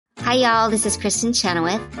Hi, y'all. This is Kristen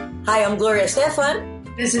Chenoweth. Hi, I'm Gloria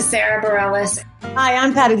Estefan. This is Sarah Bareilles. Hi,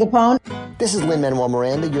 I'm Patti LuPone. This is Lin-Manuel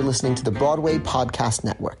Miranda. You're listening to the Broadway Podcast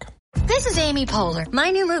Network. This is Amy Poehler.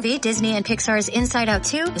 My new movie, Disney and Pixar's Inside Out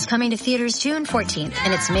 2, is coming to theaters June 14th,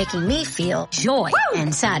 and it's making me feel joy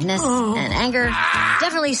and sadness and anger,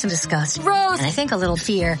 definitely some disgust, and I think a little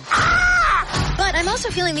fear. But I'm also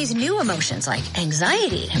feeling these new emotions like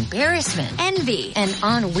anxiety, embarrassment, envy, and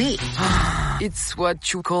ennui. It's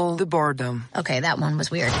what you call the boredom. Okay, that one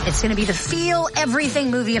was weird. It's gonna be the feel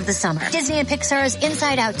everything movie of the summer. Disney and Pixar's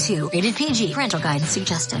Inside Out 2, rated PG, parental guidance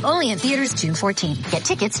suggested. Only in theaters June 14th. Get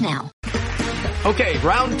tickets now. Okay,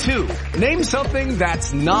 round 2. Name something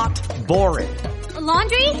that's not boring. A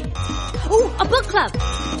laundry? Ooh, a book club.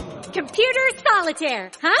 Computer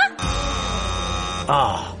solitaire, huh?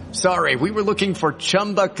 Ah, sorry, we were looking for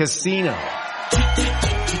Chumba Casino.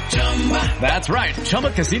 That's right,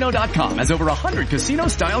 ChumbaCasino.com has over 100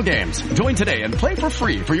 casino-style games. Join today and play for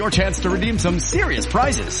free for your chance to redeem some serious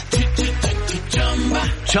prizes.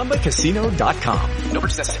 ChumbaCasino.com. No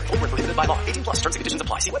purchase necessary. Void where prohibited by law. 18 plus. Terms and conditions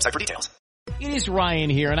apply. See website for details. It is Ryan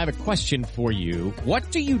here, and I have a question for you.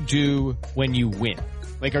 What do you do when you win?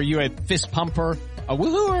 Like, are you a fist pumper, a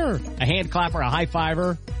woohooer, a hand clapper, a high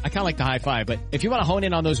fiver? I kind of like the high five, but if you want to hone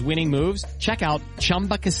in on those winning moves, check out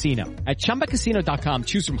Chumba Casino. At ChumbaCasino.com,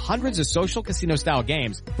 choose from hundreds of social casino-style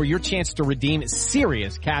games for your chance to redeem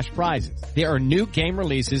serious cash prizes. There are new game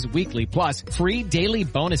releases weekly, plus free daily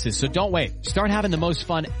bonuses, so don't wait. Start having the most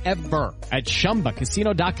fun ever at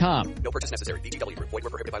ChumbaCasino.com. No purchase necessary. VGW. Void where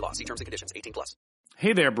prohibited by law. See terms and conditions. 18 plus.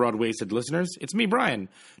 Hey there, Broadwasted listeners. It's me, Brian.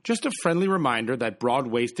 Just a friendly reminder that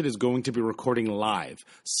Broadwasted is going to be recording live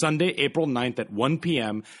Sunday, April 9th at 1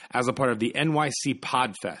 p.m. as a part of the NYC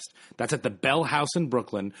Podfest. That's at the Bell House in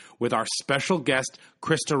Brooklyn with our special guest,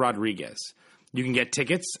 Krista Rodriguez. You can get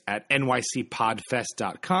tickets at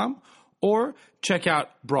nycpodfest.com or check out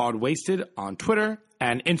Broadwasted on Twitter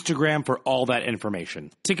and Instagram for all that information.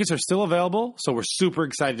 Tickets are still available, so we're super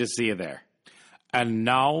excited to see you there. And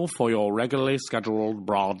now for your regularly scheduled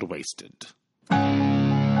Broadwasted.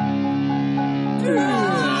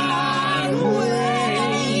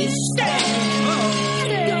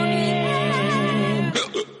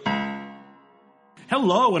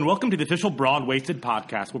 Hello, and welcome to the official Broadwasted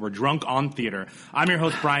podcast, where we're drunk on theater. I'm your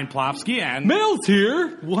host, Brian Plofsky, and... Mail's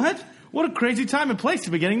here! What? What a crazy time and place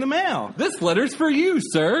to be getting the mail. This letter's for you,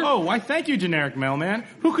 sir. Oh, why thank you, generic mailman.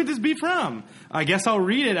 Who could this be from? I guess I'll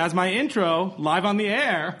read it as my intro, live on the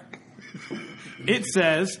air. It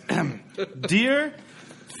says, Dear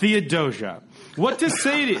Theodosia, what to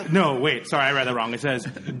say to... No, wait, sorry, I read that wrong. It says,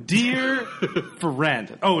 Dear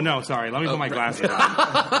friend. Oh, no, sorry, let me put my glasses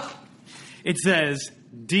on. It says,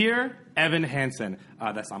 Dear Evan Hansen.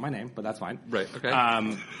 That's not my name, but that's fine. Right, okay.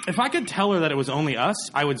 If I could tell her that it was only us,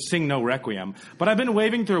 I would sing no requiem. But I've been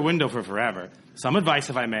waving through a window for forever. Some advice,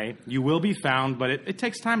 if I may. You will be found, but it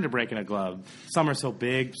takes time to break in a glove. Some are so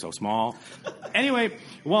big, so small. Anyway,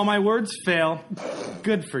 while my words fail,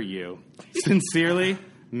 good for you. Sincerely,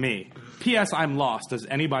 me. P.S. I'm lost. Does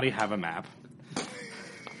anybody have a map?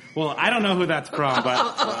 Well, I don't know who that's from, but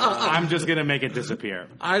I'm just going to make it disappear.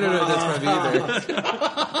 I don't know who that's from either.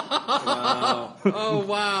 Wow. Oh,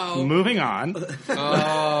 wow. Moving on.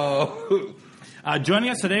 Oh. Joining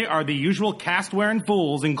us today are the usual cast-wearing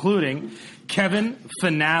fools, including Kevin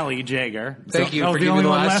Finale Jager. Thank you for giving me the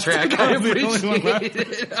last track. I appreciate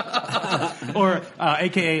it. Or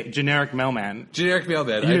a.k.a. Generic Mailman. Generic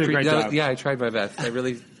Mailman. You did a great job. Yeah, I tried my best. I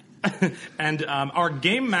really... And our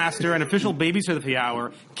game master and official babysitter of the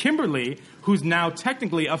hour, Kimberly, who's now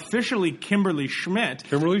technically officially Kimberly Schmidt.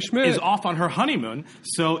 Kimberly Schmidt. Is off on her honeymoon,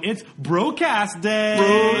 so it's Brocast Day.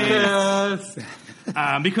 Brocast.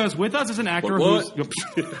 Because with us is an actor who's... who's...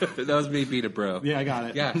 That was me being a bro. Yeah, I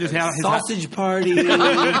got it. Yeah. Sausage party.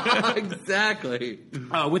 Exactly.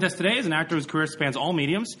 With us today is an actor whose career spans all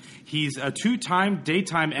mediums. He's a 2-time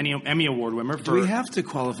daytime Emmy Award winner. Do we have to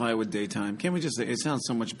qualify with daytime? Can't we just say it sounds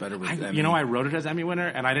so much better with Emmy? You know, I wrote it as Emmy winner,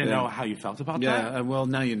 and I didn't know how you felt about that. Yeah, well,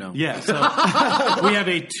 now you know. Yeah, so we have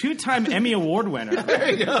a 2-time Emmy Award winner.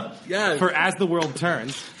 There you go. Yes. For As the World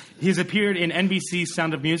Turns. He's appeared in NBC's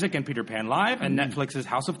Sound of Music and Peter Pan Live and Netflix's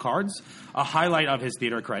House of Cards. A highlight of his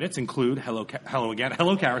theater credits include Hello Again,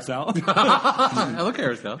 Hello Carousel. Hello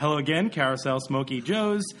Carousel. Hello Again, Carousel, Smokey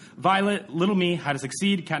Joe's, Violet, Little Me, How to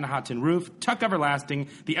Succeed, Cat in a Hot Tin Roof, Tuck Everlasting,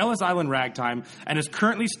 The Ellis Island Ragtime, and is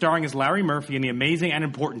currently starring as Larry Murphy in the amazing and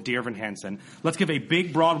important Dear Evan Hansen. Let's give a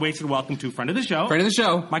big, broad-waisted welcome to friend of the show. Friend of the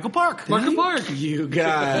show. Michael Park. Michael Park. You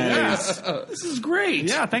guys. This is great.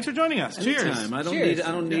 Yeah, thanks for joining us. Anytime. Cheers.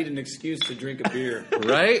 I don't need an excuse to drink a beer.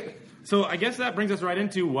 Right? So I guess that brings us right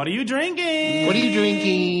into what are you drinking? What are you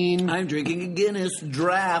drinking? I'm drinking a Guinness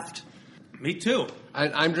Draft. Me too.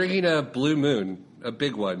 I'm drinking a Blue Moon, a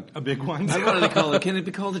big one. A big one. I wanted to call it. Can it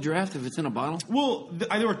be called a draft if it's in a bottle? Well,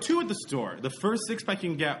 there were two at the store. The first 6-pack you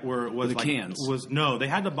can get was the like cans. No, they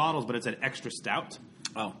had the bottles, but it said extra stout.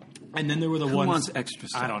 Oh. And then there were the Who ones. wants extra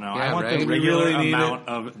stout? I don't know. Yeah, I want right? the You regular really need amount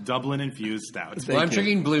of Dublin infused stout. Well, I'm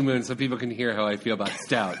drinking Blue Moon so people can hear how I feel about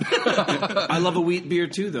stout. I love a wheat beer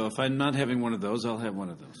too, though. If I'm not having one of those, I'll have one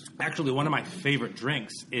of those. Actually, one of my favorite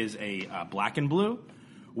drinks is a black and blue,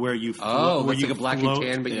 where you where it's like a black and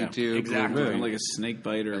tan, but you do exactly Blue Moon. Like a snake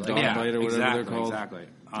bite or a dog Yeah, bite or whatever they're called. Exactly.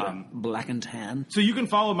 Black and tan. So you can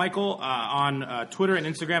follow Michael on Twitter and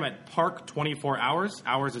Instagram at Park24Hours.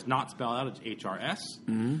 Hours is not spelled out; it's HRS.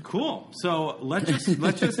 Mm-hmm. Cool. So let's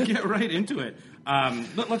just get right into it.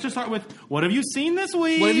 Let's just start with what have you seen this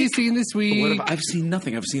week? What have you seen this week? I've seen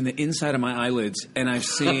nothing. I've seen the inside of my eyelids, and I've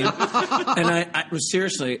seen, and I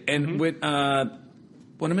seriously, and with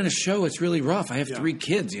when I'm in a show, it's really rough. I have 3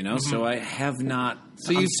 kids, so I have not.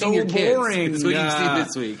 So you've so seen your kids. boring. That's what you've seen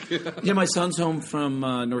this week. Yeah, my son's home from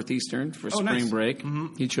Northeastern for spring nice. break.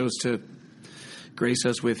 Mm-hmm. He chose to grace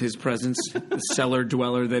us with his presence, the cellar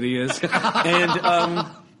dweller that he is. And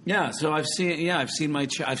so I've seen my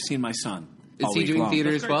son. Is all he week doing long.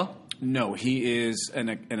 theater as well? No, he is an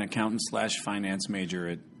accountant / finance major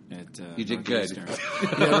at you did good. Yeah,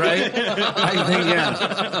 right? I think,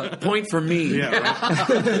 yeah. Point for me. Yeah,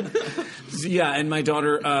 right. Yeah, and my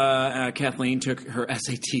daughter, Kathleen, took her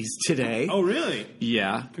SATs today. Oh, really?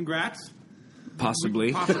 Yeah. Congrats.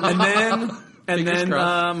 Possibly. And then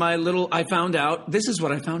I found out, this is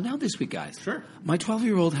what I found out this week, guys. Sure. My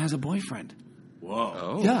 12-year-old has a boyfriend. Whoa.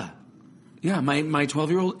 Oh. Yeah. Yeah, my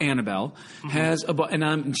 12-year-old Annabelle has a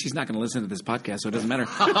and she's not going to listen to this podcast, so it doesn't matter.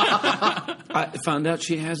 I found out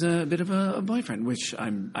she has a bit of a boyfriend, which how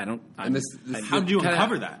do you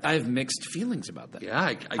uncover that? I have mixed feelings about that. Yeah,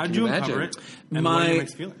 I can How'd you imagine. uncover it? And what are your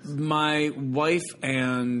mixed feelings? My wife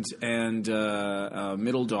and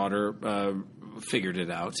middle daughter figured it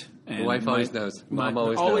out. And the wife always knows. Mom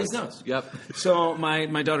always knows. Yep. So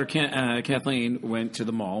my daughter Kathleen went to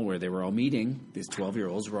the mall where they were all meeting. These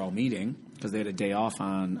 12-year-olds were all meeting because they had a day off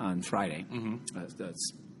on Friday. Mm-hmm.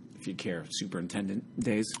 That's, if you care, superintendent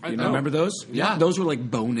days. You remember those? Yeah. Those were like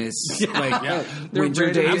bonus,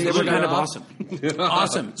 winter days. They were kind of awesome.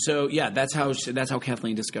 Awesome. So yeah, that's how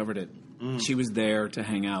Kathleen discovered it. She was there to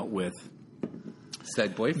hang out with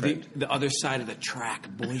said boyfriend. The other side of the track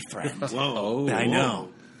boyfriend. Whoa. I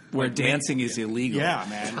know. Where dancing is illegal. Yeah,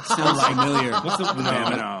 man. Sounds familiar.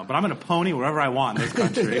 No. But I'm going to pony wherever I want in this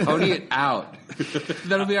country. Pony it out.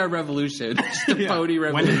 That'll be our revolution. The pony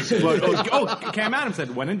revolution. Cam Adams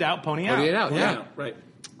said, when in doubt, pony out. Pony it out, yeah. Right.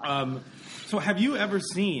 So have you ever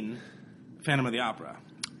seen Phantom of the Opera?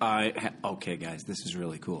 Okay, guys, this is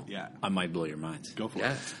really cool. Yeah. I might blow your minds. Go for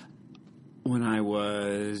it. When I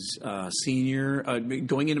was senior,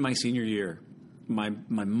 going into my senior year, my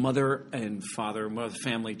mother and father went on a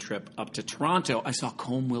family trip up to Toronto. I saw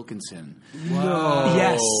Colm Wilkinson. Whoa.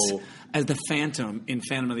 Yes. As the Phantom in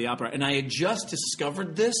Phantom of the Opera. And I had just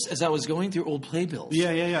discovered this as I was going through old playbills.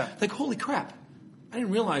 Yeah. Like, holy crap. I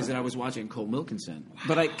didn't realize that I was watching Colm Wilkinson.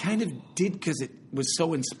 But I kind of did because it was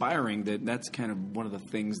so inspiring that's kind of one of the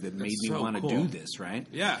things that made me want to do this, right?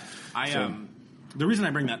 Yeah. The reason I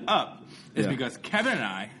bring that up is because Kevin and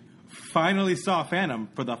I finally saw Phantom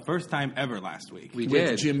for the first time ever last week. We With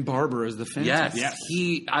did. Jim Barber as the Phantom. Yes.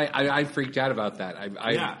 I freaked out about that.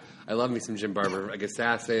 I love me some Jim Barber, like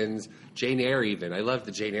Assassins, Jane Eyre even. I love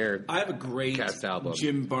the Jane Eyre I have a great cast album.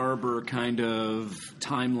 Jim Barber kind of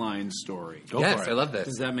timeline story. Yes, I love this.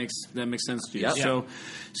 Does that makes sense to you? Yep.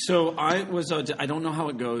 So I was I don't know how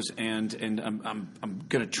it goes, and I'm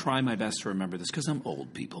gonna try my best to remember this because I'm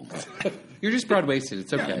old, people. You're just broad-waisted.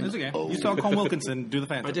 It's okay. Yeah, it's okay. You saw Colm Wilkinson do the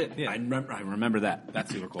Phantom. I did. Yeah. I remember that.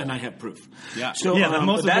 That's super cool. And I have proof. Yeah. So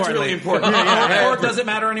most that's really important. Or does it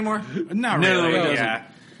matter anymore? Not No, really. it doesn't. Yeah.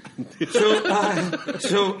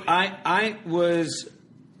 So I was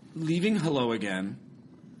leaving Hello Again.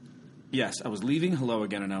 Yes, I was leaving Hello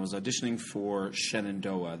Again, and I was auditioning for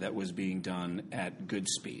Shenandoah that was being done at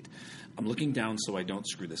Goodspeed. I'm looking down so I don't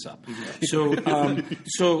screw this up. So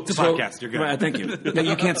it's a podcast. You're good. Right, thank you. No,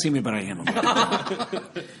 you can't see me, but I am.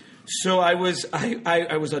 So I was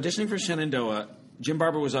auditioning for Shenandoah. Jim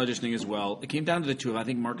Barber was auditioning as well. It came down to the two of us. I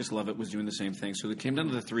think Marcus Lovett was doing the same thing. So it came down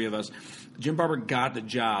to the three of us. Jim Barber got the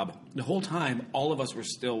job. The whole time, all of us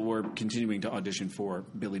were continuing to audition for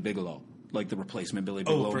Billy Bigelow. like the replacement Billy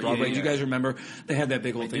Bigelow for- Broadway. yeah, Do you yeah. guys remember they had that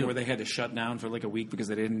big whole thing where they had to shut down for like a week because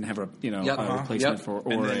they didn't have a replacement for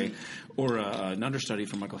an understudy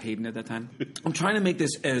for Michael Hayden at that time? I'm trying to make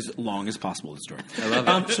this as long as possible. The story. I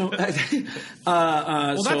love it.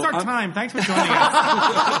 Well, that's our time. Thanks for joining us.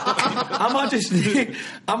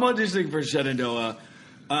 I'm auditioning for Shenandoah.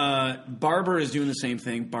 Barber is doing the same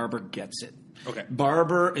thing. Barber gets it. Okay.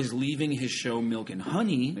 Barber is leaving his show Milk and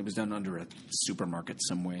Honey. It was done under a supermarket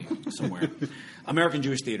somewhere. American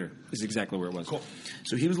Jewish Theater is exactly where it was. Cool.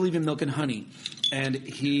 So he was leaving Milk and Honey, and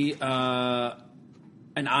he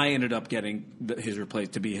and I ended up getting his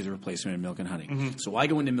replacement in Milk and Honey. Mm-hmm. So I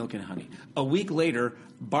go into Milk and Honey. A week later,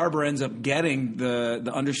 Barber ends up getting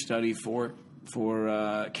the understudy for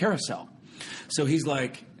Carousel. So he's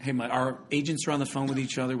like, hey, our agents are on the phone with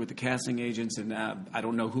each other, with the casting agents, and I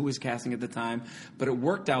don't know who was casting at the time, but it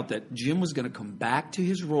worked out that Jim was going to come back to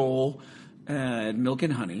his role at Milk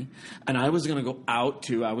and Honey, and I was going to go out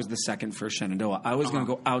to, I was the second for Shenandoah. I was going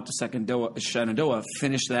to go out to Shenandoah,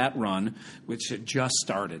 finish that run, which had just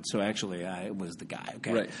started. So actually, I was the guy,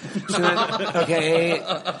 okay? Right. So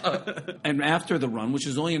then, and after the run, which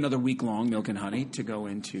is only another week long, Milk and Honey, to go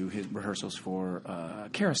into his rehearsals for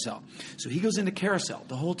Carousel. So he goes into Carousel.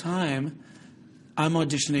 The whole time, I'm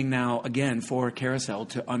auditioning now again for Carousel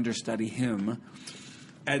to understudy him.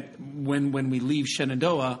 When we leave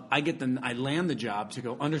Shenandoah, I land the job to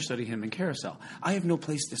go understudy him in Carousel. I have no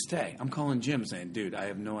place to stay. I'm calling Jim saying, dude, I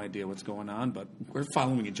have no idea what's going on, but we're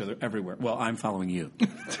following each other everywhere. Well, I'm following you.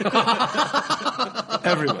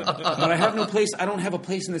 Everywhere. But I have no place. I don't have a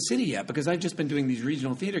place in the city yet because I've just been doing these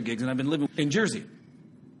regional theater gigs and I've been living in Jersey.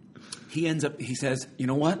 He says, you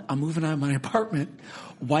know what? I'm moving out of my apartment.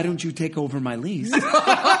 Why don't you take over my lease?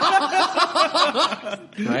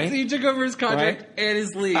 Right? So you took over his contract and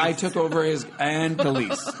his lease. I took over the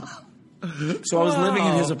lease. So I was living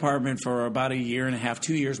in his apartment for about a year and a half,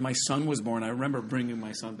 2 years. My son was born. I remember bringing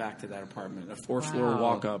my son back to that apartment, a 4th-floor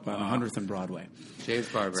walk-up on 100th and Broadway. James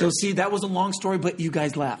Barber. So see, that was a long story, but you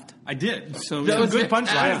guys lauged. I did. So that was a good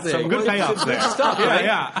punchline. Some good payoffs there. Stuff, right?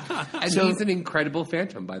 Yeah. And he's an incredible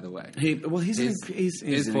Phantom, by the way.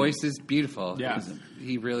 His voice is beautiful. Yeah.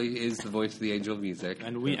 He really is the voice of the angel of music.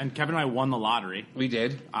 And Kevin and I won the lottery. We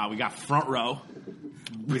did. We got front row.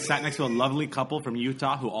 We sat next to a lovely couple from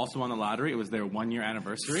Utah who also won the lottery. It was their 1-year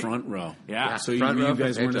anniversary. Front row. Yeah. So you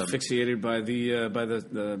guys weren't asphyxiated by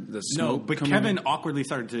the smoke? No, but Kevin awkwardly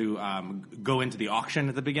started to go into the auction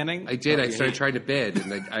at the beginning. I did. I started trying to bid,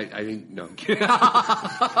 and I didn't know.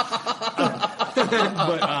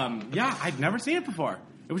 But I'd never seen it before.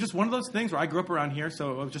 It was just one of those things where I grew up around here,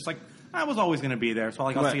 so it was just like, I was always going to be there, so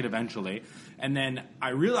I'll see it eventually. And then I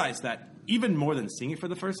realized that even more than seeing it for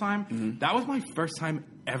the first time, that was my first time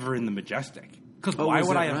ever in the Majestic. Because why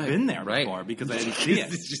would I have been there before? Because I didn't see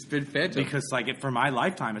it. It's just been Phantom. Because for my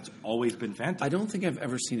lifetime, it's always been Phantom. I don't think I've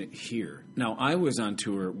ever seen it here. Now, I was on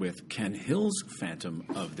tour with Ken Hill's Phantom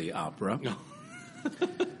of the Opera.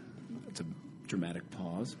 It's a dramatic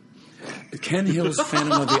pause. Ken Hill's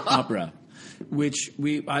Phantom of the Opera, which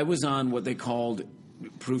I was on what they called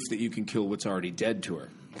Proof That You Can Kill What's Already Dead tour.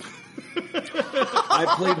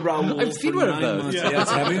 I played Raoul for 9 months. Yeah,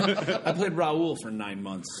 that's heavy. I played Raoul for 9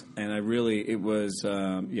 months, and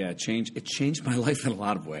it changed my life in a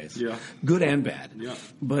lot of ways. Yeah. Good and bad. Yeah.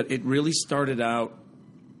 But it really started out,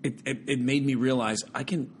 it made me realize I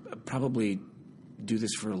can probably do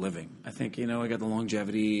this for a living. I think, I got the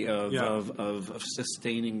longevity of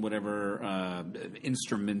sustaining whatever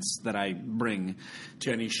instruments that I bring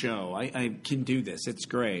to any show. I can do this. It's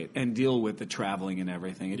great. And deal with the traveling and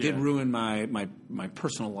everything. It did ruin my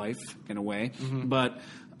personal life in a way, but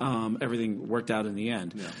everything worked out in the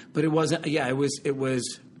end. Yeah. But it wasn't, it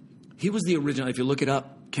was, he was the original. If you look it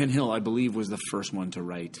up, Ken Hill, I believe, was the first one to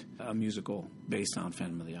write a musical based on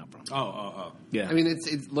Phantom of the Opera. Oh. Yeah. I mean,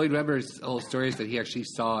 it's Lloyd Webber's whole story is that he actually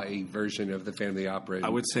saw a version of the Phantom of the Opera. I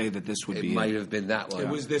would say that this would be it. Might have been that one. It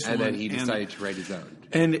was this and one. And then he decided to write his own.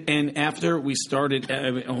 And after we started,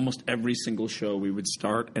 almost every single show we would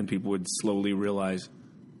start, and people would slowly realize,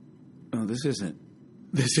 oh, this isn't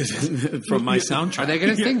from my soundtrack. Are they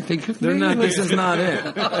going to sing Think of Me? They're not. This is not it.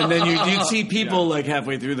 And then you'd see people like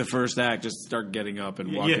halfway through the first act just start getting up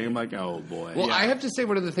and walking. I'm like, oh boy. Well, I have to say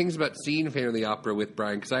one of the things about seeing Phantom of the Opera with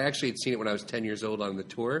Brian, because I actually had seen it when I was 10 years old on the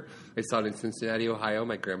tour. I saw it in Cincinnati, Ohio.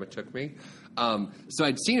 My grandma took me. So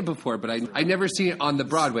I'd seen it before, but I'd never seen it on the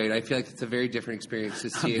Broadway, and I feel like it's a very different experience to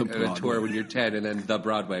see it on a tour when you're 10 and then the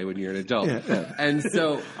Broadway when you're an adult. Yeah. And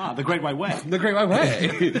so... the Great White Way. The Great White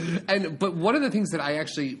Way. But one of the things that I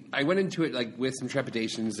went into it like with some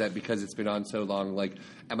trepidations that because it's been on so long, like,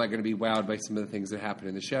 am I going to be wowed by some of the things that happen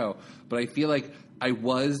in the show? But I feel like I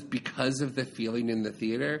was because of the feeling in the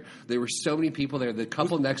theater. There were so many people there. The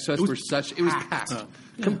couple next to us were such. It was packed,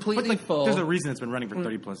 completely full. There's a reason it's been running for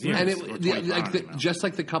 30 plus years. And just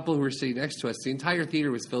like the couple who were sitting next to us, the entire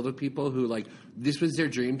theater was filled with people who this was their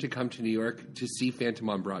dream to come to New York to see Phantom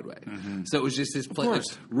on Broadway. Mm-hmm. So it was just this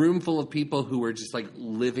room full of people who were just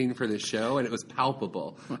living for the show, and it was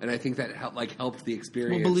palpable. And I think that helped the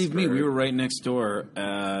experience. Well, believe me, we were right next door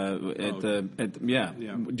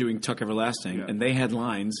doing Tuck Everlasting, and they had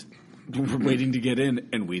lines waiting to get in,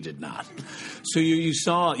 and we did not. So you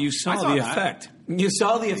saw the effect. You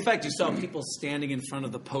saw the effect. You saw people standing in front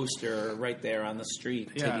of the poster right there on the street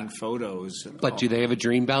taking photos. But do they have a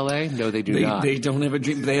dream ballet? No, they do not. They don't have a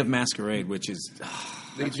dream. They have Masquerade, which is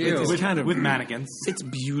they do it's kind of with mannequins. It's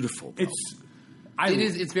beautiful. Though.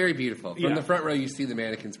 It's very beautiful. From the front row, you see the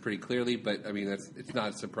mannequins pretty clearly, but I mean, it's not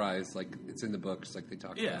a surprise. It's in the books, they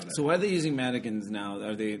talk about it. So why are they using mannequins now?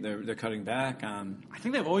 Are they're cutting back on? I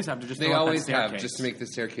think they've always have to just. They always have just to make the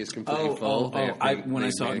staircase completely full. When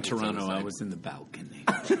I saw it in Toronto, I was in the balcony.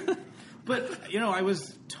 But I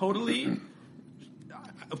was totally.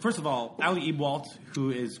 First of all, Ali Ewoldt,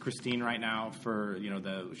 who is Christine right now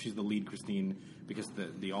she's the lead Christine. Because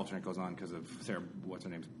the alternate goes on because of Sarah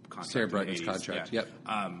Brightman's contract. Yeah.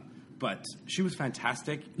 Yep. But she was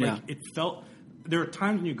fantastic. Yeah. It felt there are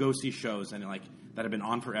times when you go see shows and that have been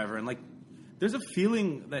on forever, and there's a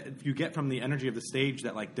feeling that you get from the energy of the stage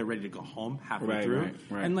that they're ready to go home halfway through.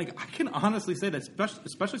 Right. And I can honestly say that,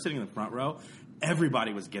 especially sitting in the front row,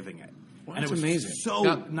 everybody was giving it. Well, and it was amazing.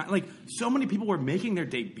 So many people were making their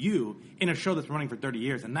debut in a show that's running for 30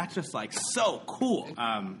 years, and that's just so cool.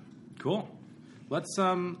 Cool. Let's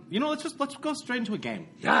let's go straight into a game.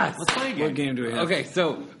 Yes. Let's play a game. What game do we have? Okay,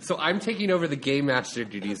 so I'm taking over the game master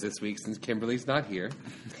duties this week since Kimberly's not here.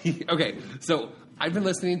 Okay, so I've been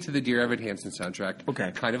listening to the Dear Evan Hansen soundtrack.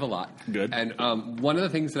 Okay. Kind of a lot. Good. And one of the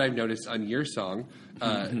things that I've noticed on your song,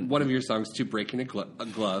 one of your songs, To Breaking a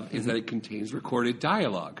Glove, is that it contains recorded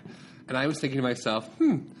dialogue. And I was thinking to myself,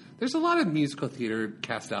 there's a lot of musical theater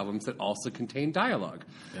cast albums that also contain dialogue.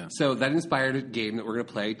 Yeah. So that inspired a game that we're going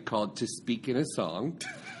to play called To Speak in a Song.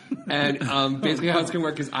 And basically how it's going to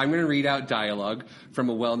work is I'm going to read out dialogue from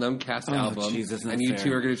a well-known cast album. Jesus, and you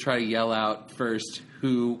two are going to try to yell out first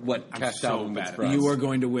what cast album it's from. You are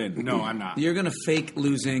going to win. No, I'm not. You're going to fake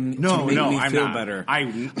losing to make me feel better.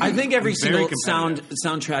 I think every single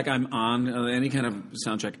soundtrack I'm on, any kind of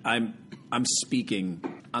soundtrack, I'm speaking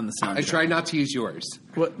on the soundtrack. I try not to use yours.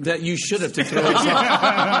 That you should have to throw it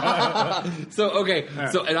out.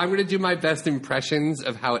 And I'm going to do my best impressions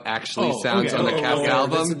of how it actually sounds on the cast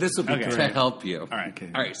album this will be great. To help you. All right. Okay.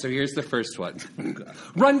 All right, so here's the first one.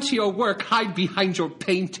 Run to your work, hide behind your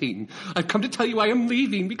painting. I've come to tell you I am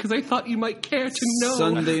leaving because I thought you might care to know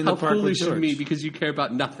Sunday in the how Park with foolish of George. me because you care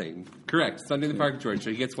about nothing. Correct. Sunday in the Park with George. So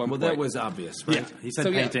he gets one point. Well, that was obvious, right? Yeah. He said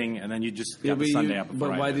painting, and then you just got the Sunday out before.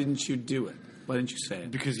 But why didn't you do it? Why didn't you say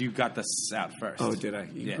it? Because you got this out first. Oh, did I?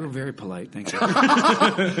 You were very polite. Thank you. All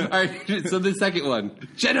right, so the second one.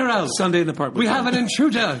 General! Sunday in the Park. We have an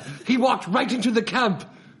intruder. He walked right into the camp.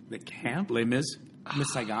 The camp? Les Mis?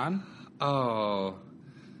 Miss Saigon? Oh.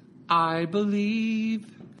 I believe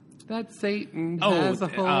that Satan has a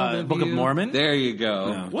hold of Book you. of Mormon? There you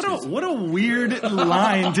go. What a weird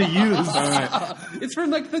line to use. All right. It's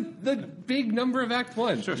from the big number of Act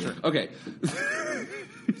 1. Sure. Okay.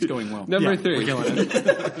 It's going well. Number 3.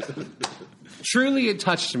 Truly it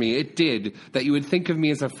touched me, it did, that you would think of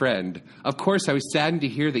me as a friend. Of course, I was saddened to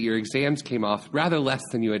hear that your exams came off rather less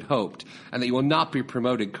than you had hoped, and that you will not be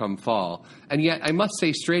promoted come fall. And yet, I must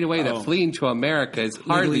say straight away that fleeing to America is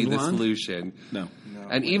hardly the solution. No.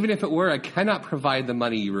 And even if it were, I cannot provide the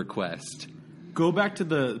money you request. Go back to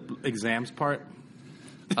the exams part.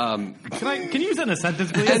 Can you use that in a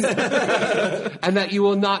sentence, please? And that you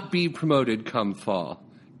will not be promoted come fall.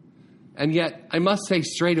 And yet, I must say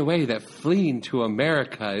straight away that fleeing to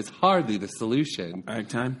America is hardly the solution.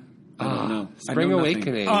 Ragtime? I don't know. Spring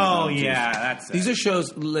Awakening. Oh, yeah, that's it. These are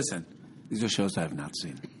shows, listen, these are shows I have not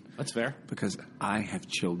seen. That's fair. Because I have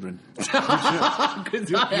children. You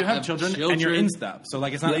have children and you're in stuff. So,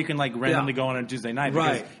 it's not that you can, randomly go on a Tuesday night.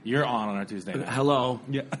 Because you're on a Tuesday night. Hello.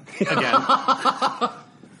 Yeah. Again.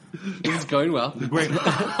 This is going well. Great.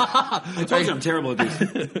 I told you I'm terrible at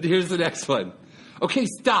these. Here's the next one. Okay,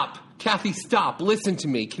 stop. Kathy, stop. Listen to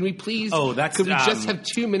me. Can we please... Oh, that's... Could we just have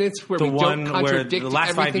 2 minutes where we don't contradict the last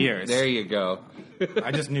everything? 5 years. There you go.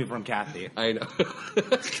 I just knew from Kathy. I know.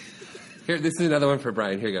 Here, this is another one for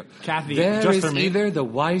Brian. Here you go. Kathy, there just is for me. either the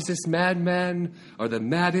wisest madman or the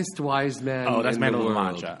maddest wise man in the world. Oh, that's Man of La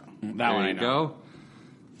Mancha. That one I know. There you go.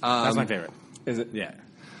 That's my favorite. Is it? Yeah.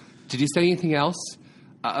 Did you say anything else?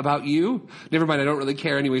 About you? Never mind, I don't really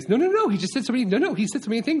care anyways. No, he just said so many, he said so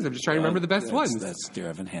many things. I'm just trying to remember the best ones. That's Dear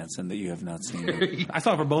Evan Hansen that you have not seen. I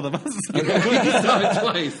saw it for both of us. You saw it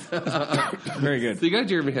twice. Very good. So you got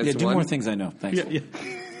Dear Evan Hansen. Yeah, do more things I know. Thanks. Yeah.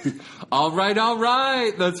 All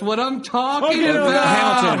right. That's what I'm talking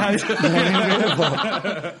about.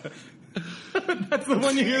 Hamilton. That's the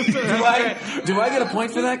one you used to. Do I get a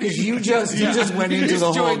point for that? Because you just went into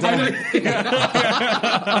the whole thing.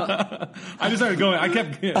 I just started going. I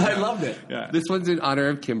loved it. Yeah. This one's in honor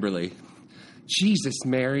of Kimberly. Jesus,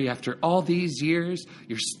 Mary, after all these years,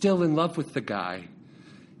 you're still in love with the guy.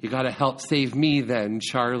 You got to help save me then,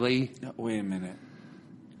 Charlie. No, wait a minute.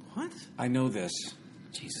 What? I know this.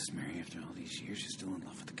 Jesus, Mary, after all these years, you're still in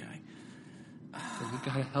love with the guy. So you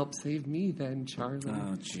got to help save me then, Charlie.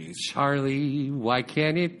 Oh, jeez. Charlie, why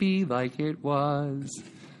can't it be like it was?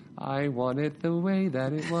 I want it the way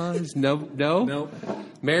that it was. No? Nope.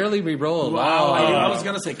 Merrily we roll. Wow. I was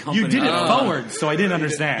going to say company. You did it forward, so I didn't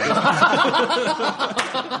understand.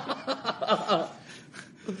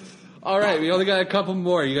 All right, we only got a couple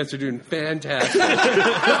more. You guys are doing fantastic.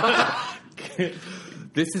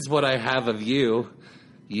 This is what I have of you.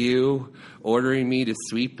 You ordering me to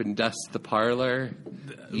sweep and dust the parlor.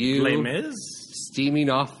 You Les Mis? Steaming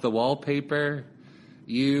off the wallpaper.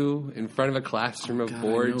 You in front of a classroom of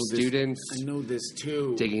bored students. I know this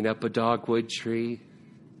too. Digging up a dogwood tree.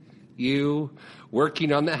 You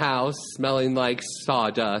working on the house, smelling like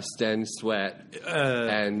sawdust and sweat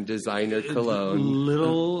and designer cologne.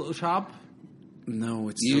 Little Shop? No,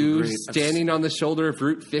 it's you so great. standing on the shoulder of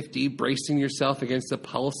Route 50, bracing yourself against the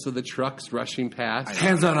pulse of the trucks rushing past.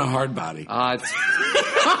 Hands on a hard body. I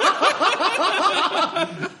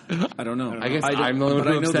don't know. I guess I'm the one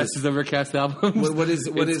who obsesses over cast albums. What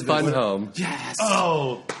is Fun Home? Yes.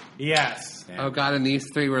 Oh, yes. Oh, God, and these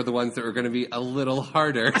three were the ones that were going to be a little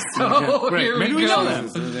harder. So here Maybe we we go. know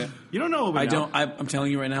them. You don't know what we know. I'm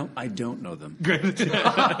telling you right now, I don't know them.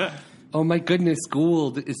 Oh, my goodness,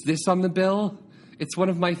 Gould. Is this on the bill? It's one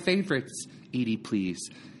of my favorites. Edie, please.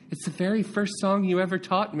 It's the very first song you ever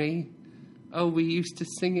taught me. Oh, we used to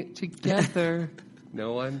sing it together.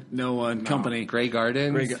 No one? No one. Company. Grey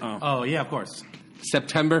Gardens? Oh, yeah, of course.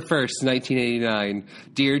 September 1st, 1989.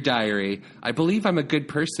 Dear Diary, I believe I'm a good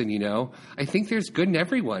person, you know. I think there's good in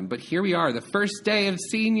everyone, but here we are, the first day of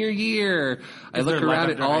senior year. I look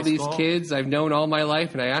around at all these kids I've known all my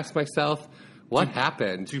life, and I ask myself, what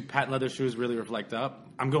happened? Do patent leather shoes really reflect up?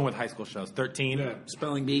 I'm going with high school shows. 13. Yeah.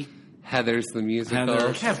 Spelling bee. Heather's the musical.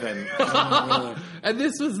 Heather. Kevin. And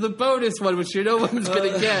this was the bonus one, which no one's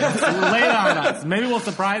going to get. Lay it on us. Maybe we'll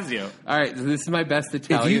surprise you. All right, so this is my best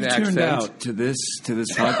Italian accent. If you've tuned out to this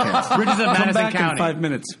podcast, Bridges of Madison come back County. in 5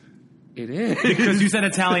 minutes. It is. Because you said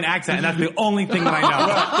Italian accent, and that's the only thing that I know.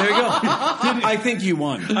 There you go. I think you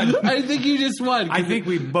won. I think you just won. I think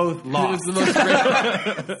we both lost. It was the most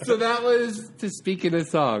great. So that was to speak in a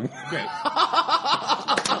song. Great.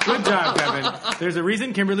 Good job, Kevin. There's a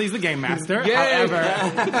reason Kimberly's the game master. Yay.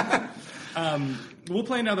 However, we'll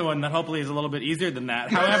play another one that hopefully is a little bit easier than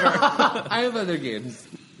that. However, I have other games.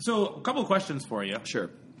 So, a couple of questions for you. Sure.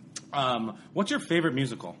 What's your favorite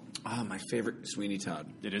musical? My favorite, Sweeney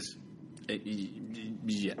Todd. It is?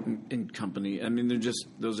 Yeah, in Company. I mean,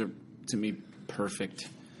 those are, to me, perfect.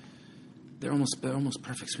 They're almost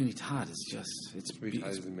perfect. Sweeney Todd is just, it's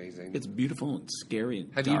amazing. It's beautiful and scary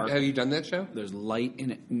and dark. Have you done that show? There's light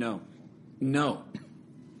in it. No.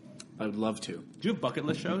 I would love to. Do you have bucket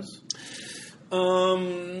list shows? Or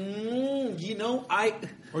do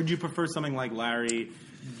you prefer something like Larry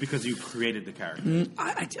because you created the character?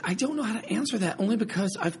 I don't know how to answer that, only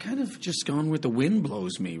because I've kind of just gone with the wind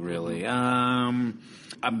blows me, really. I'm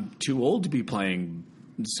too old to be playing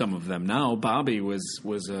some of them now. Bobby was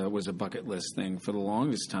a bucket list thing for the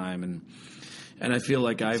longest time, and I feel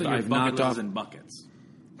like I've knocked off in buckets.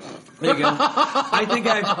 There you go. I think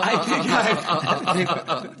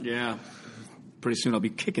yeah. Pretty soon I'll be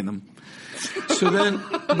kicking them. So then,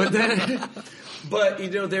 but you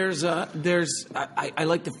know, there's I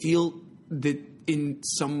like to feel that in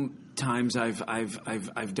some times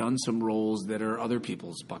I've done some roles that are other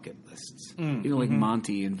people's bucket lists. You know, like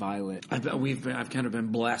Monty and Violet. I've kind of been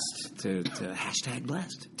blessed to hashtag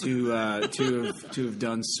blessed to have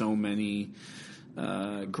done so many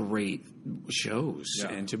great shows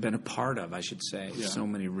and to have been a part of, I should say, so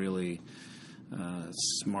many really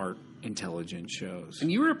smart, intelligent shows.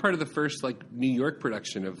 And you were a part of the first New York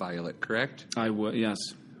production of Violet, correct? I was, yes.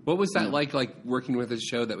 What was that like working with a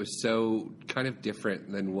show that was so kind of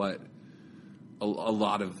different than what a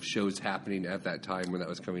lot of shows happening at that time when that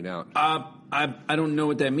was coming out. I don't know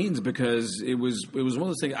what that means because it was one of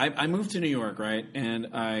those things. I moved to New York, right, and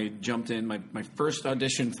I jumped in. My first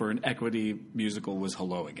audition for an equity musical was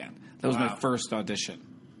Hello Again. That was my first audition.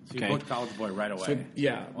 So you booked College Boy right away. So,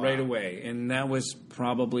 right away. And that was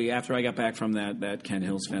probably after I got back from that Ken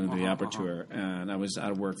Hills Fan of the Opera tour. And I was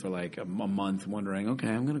out of work for like a month wondering, okay,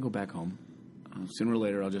 I'm going to go back home. Sooner or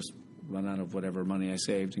later, I'll just run out of whatever money I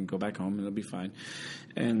saved and go back home, and it'll be fine.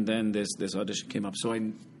 And then this audition came up. So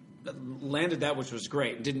I landed that, which was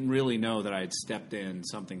great. Didn't really know that I had stepped in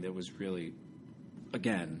something that was really,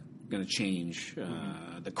 again, going to change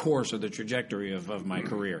the course or the trajectory of my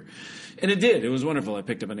career. And it did. It was wonderful. I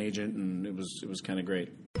picked up an agent, and it was kind of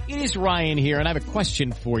great. It is Ryan here, and I have a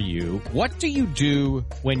question for you. What do you do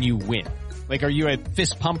when you win? Like, are you a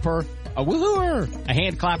fist pumper, a woohooer, a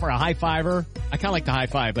hand clapper, a high fiver? I kind of like the high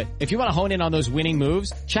five, but if you want to hone in on those winning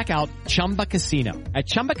moves, check out Chumba Casino. At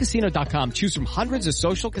ChumbaCasino.com, choose from hundreds of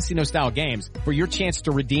social casino-style games for your chance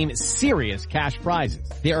to redeem serious cash prizes.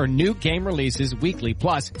 There are new game releases weekly,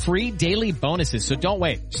 plus free daily bonuses, so don't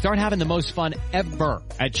wait. Start having the most fun ever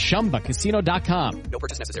at ChumbaCasino.com. No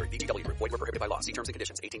purchase necessary. VGW. Void where prohibited by law. See terms and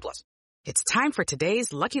conditions. 18+. It's time for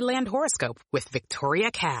today's Lucky Land horoscope with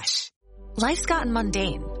Victoria Cash. Life's gotten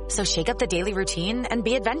mundane, so shake up the daily routine and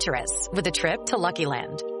be adventurous with a trip to Lucky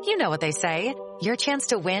Land. You know what they say, your chance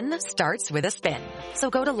to win starts with a spin. So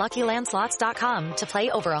go to LuckyLandSlots.com to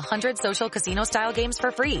play over 100 social casino-style games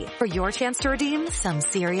for free for your chance to redeem some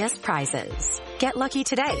serious prizes. Get lucky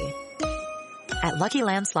today at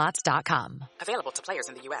LuckyLandSlots.com. Available to players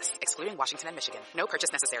in the U.S., excluding Washington and Michigan. No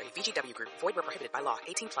purchase necessary. VGW Group. Void where prohibited by law.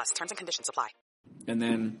 18+. Terms and conditions apply. And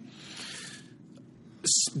then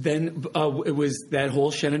it was that whole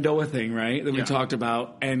Shenandoah thing, right, that we talked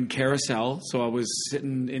about, and Carousel. So I was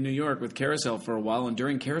sitting in New York with Carousel for a while, and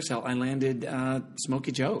during Carousel, I landed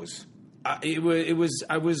Smokey Joe's. I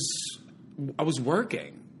was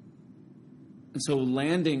working. And so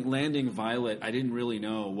landing Violet, I didn't really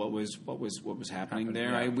know what was happening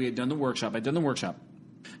there. Yeah. We had done the workshop. I'd done the workshop,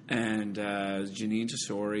 and Janine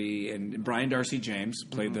Tesori and Brian Darcy James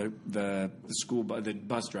played the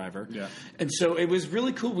bus driver. Yeah, and so it was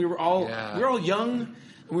really cool. We were all young.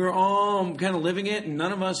 We were all kind of living it, and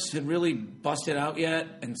none of us had really busted out yet,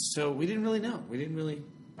 and so we didn't really know. We didn't really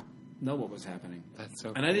know what was happening. That's so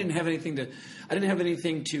and cool. I didn't have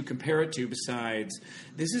anything to compare it to besides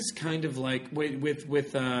this is kind of like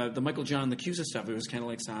with the Michael John LaChiusa stuff. It was kind of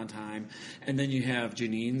like Sondheim, and then you have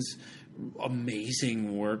Janine's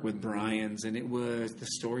amazing work with Brian's, and the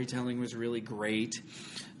storytelling was really great.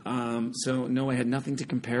 So no, I had nothing to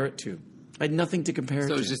compare it to. I had nothing to compare it to.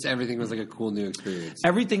 So it was just everything was like a cool new experience.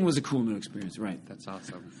 Everything was a cool new experience, right? That's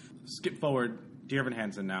awesome. Skip forward, Dear Evan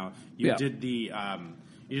Hansen now. You did the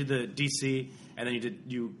DC, and then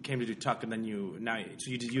you came to do Tuck, and then you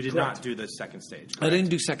did not do the second stage. Correct? I didn't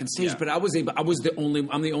do second stage, but I'm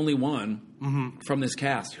the only one from this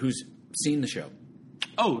cast who's seen the show.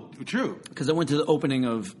 Oh, true. Because I went to the opening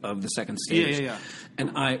of the second stage. Yeah.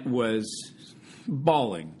 And I was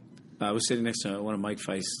bawling. I was sitting next to one of Mike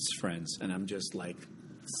Feist's friends, and I'm just like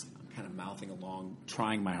kind of mouthing along,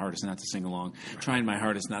 trying my hardest not to sing along, trying my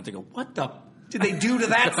hardest not to go, what the did they do to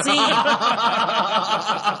that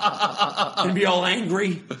scene? And be all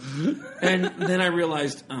angry. And then I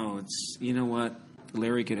realized, you know what?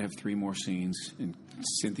 Larry could have 3 more scenes, and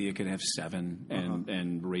Cynthia could have 7,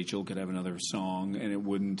 and Rachel could have another song, and it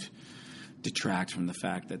wouldn't detract from the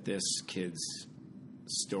fact that this kid's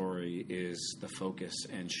story is the focus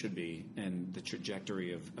and should be, and the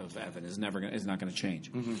trajectory of Evan is not going to change,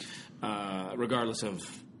 regardless of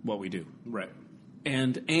what we do. Right.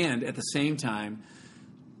 And at the same time,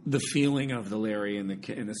 the feeling of the Larry and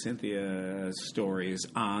the Cynthia stories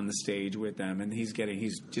on the stage with them, and he's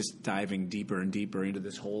just diving deeper and deeper into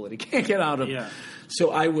this hole that he can't get out of. Yeah.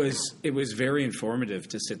 So it was very informative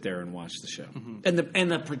to sit there and watch the show, and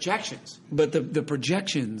the projections. But the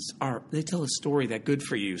projections they tell a story. That Good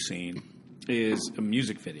For You scene is a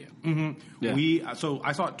music video. Yeah. So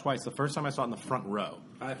I saw it twice. The first time I saw it in the front row.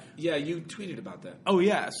 You tweeted about that. Oh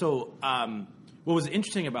yeah. So what was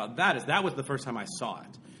interesting about that is that was the first time I saw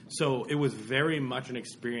it. So it was very much an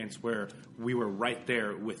experience where we were right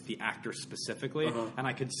there with the actor specifically, and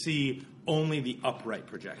I could see only the upright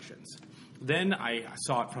projections. Then I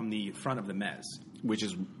saw it from the front of the Mez. which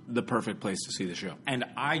is the perfect place to see the show. And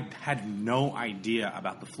I had no idea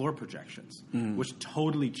about the floor projections, which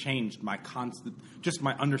totally changed my just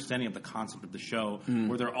my understanding of the concept of the show,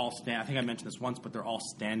 where they're all I think I mentioned this once, but they're all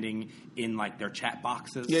standing in like their chat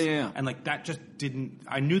boxes. Yeah. And like that just didn't.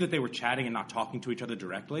 I knew that they were chatting and not talking to each other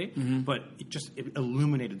directly, but it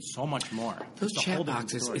illuminated so much more. Those chat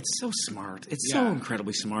boxes, it's so smart. It's so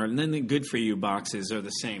incredibly smart. And then the Good For You boxes are the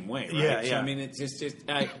same way, right? Yeah. So, I mean, it's just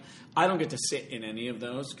I don't get to sit in any of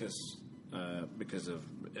those because of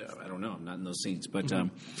I don't know, I'm not in those scenes, but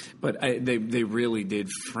they really did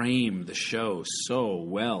frame the show so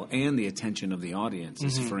well, and the attention of the audience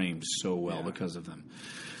is framed so well because of them.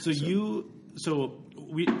 So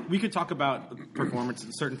we could talk about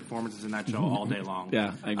certain performances in that show all day long.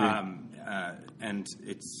 Yeah, I agree.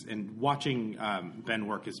 And watching Ben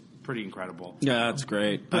work is pretty incredible. Yeah, that's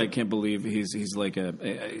great. I can't believe he's like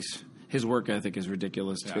his work ethic is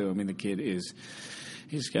ridiculous too. I mean, the kid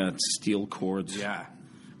he's got steel cords. Yeah,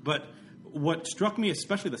 but what struck me,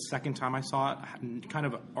 especially the second time I saw it, kind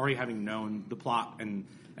of already having known the plot and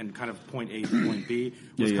kind of point A to point B,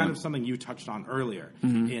 was kind of something you touched on earlier,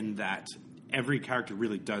 in that every character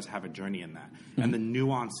really does have a journey in that, and the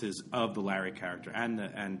nuances of the Larry character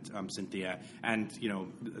and Cynthia and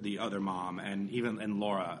the other mom and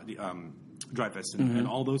Laura Dreyfus and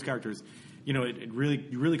all those characters. You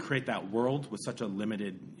really create that world with such a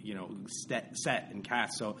limited set and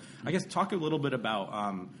cast. So I guess talk a little bit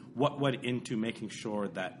about what went into making sure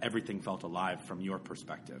that everything felt alive from your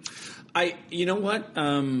perspective. You know what?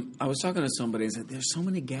 I was talking to somebody and said there's so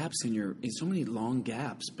many gaps so many long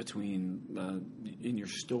gaps between in your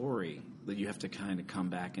story that you have to kind of come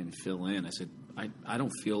back and fill in. I said I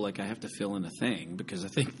don't feel like I have to fill in a thing because I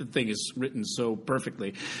think the thing is written so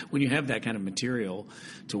perfectly. When you have that kind of material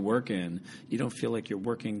to work in, you don't feel like you're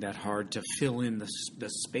working that hard to fill in the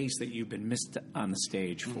space that you've been missed on the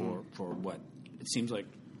stage for what it seems like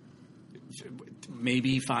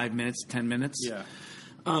maybe 5 minutes, 10 minutes. Yeah.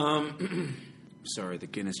 Sorry, the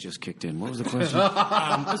Guinness just kicked in. What was the question?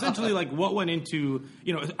 Essentially, like what went into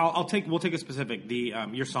we'll take a specific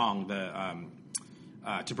your song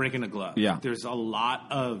To Break in a Glove. Yeah. There's a lot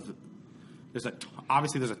of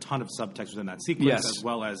obviously there's a ton of subtext within that sequence as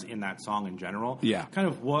well as in that song in general. Yeah. Kind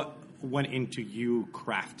of what went into you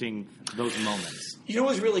crafting those moments? It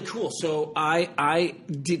was really cool. So I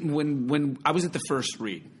didn't when I was at the first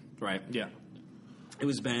read, right? Yeah. It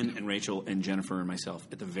was Ben and Rachel and Jennifer and myself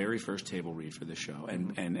at the very first table read for this show,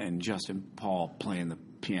 and Justin Paul playing the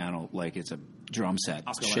piano like it's a drum set,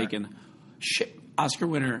 Oscar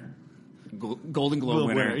winner, Golden Globe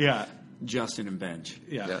winner, yeah. Justin and Benj.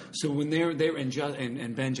 Yeah. So when they're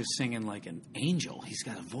and Ben just singing like an angel, he's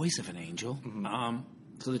got a voice of an angel.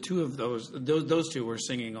 So the two of those two were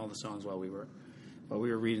singing all the songs while we were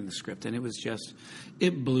reading the script, and it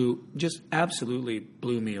absolutely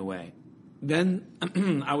blew me away. Then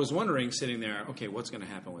I was wondering, sitting there, okay, what's going to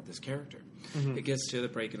happen with this character? It gets to the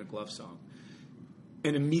Break in a Glove song,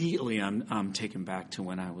 and immediately I'm taken back to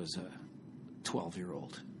when I was a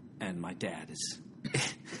 12-year-old, and my dad is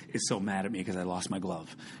so mad at me because I lost my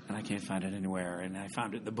glove and I can't find it anywhere, and I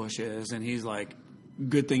found it in the bushes, and he's like,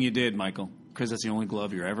 "Good thing you did, Michael, because that's the only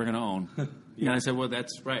glove you're ever going to own." And I said, "Well,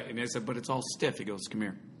 that's right." And I said, "But it's all stiff." He goes, "Come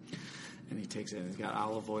here." And he takes it, and he's got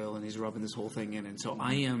olive oil, and he's rubbing this whole thing in. And so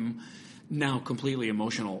I am now completely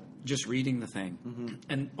emotional just reading the thing.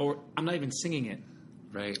 Or I'm not even singing it.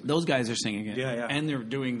 Right. Those guys are singing it. Yeah. And they're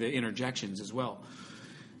doing the interjections as well.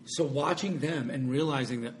 So watching them and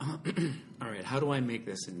realizing that, all right, how do I make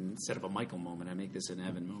this, instead of a Michael moment, I make this an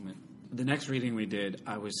Evan moment. The next reading we did,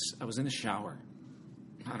 I was in the shower.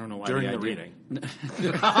 I don't know why. During the reading.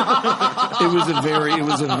 It was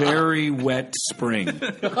a very wet spring.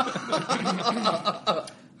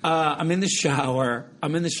 I'm in the shower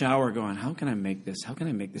going, how can I make this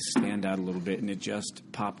stand out a little bit? And it just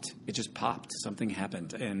popped. Something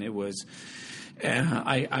happened. And it was,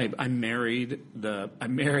 I married,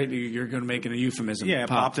 you're going to make it a euphemism. Yeah, it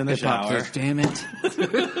popped in the shower. Popped, damn it.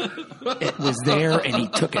 It was there and he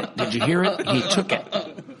took it. Did you hear it? He took it.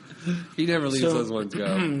 He never leaves those ones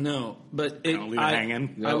go. No, but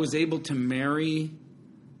I was able to marry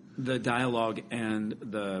the dialogue and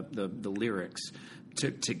the lyrics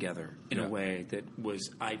together in a way that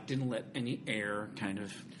was, I didn't let any air kind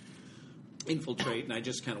of infiltrate, and I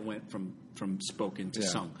just kind of went from spoken to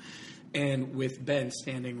sung. And with Ben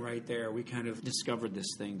standing right there, we kind of discovered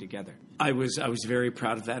this thing together. I was very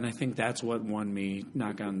proud of that, and I think that's what won me.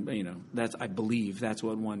 I believe that's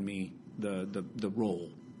what won me the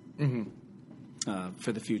role.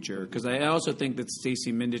 For the future, because I also think that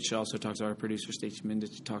Stacey Mindich also talks about, our producer Stacey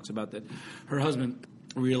Mindich talks about that her husband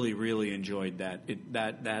really, really enjoyed that.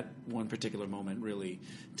 That one particular moment really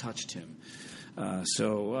touched him.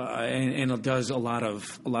 And it does a lot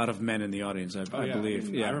of men in the audience, I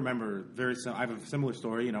believe. I remember I have a similar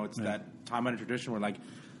story. It's that time-honored tradition where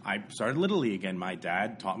I started Little League, and my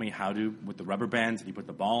dad taught me how to with the rubber bands, and you put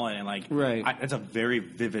the ball in, and it's a very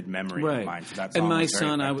vivid memory of mine. So that song and my was very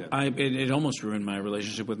son, effective. it almost ruined my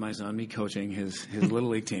relationship with my son. Me coaching his Little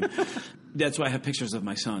League team. That's why I have pictures of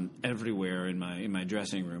my son everywhere in my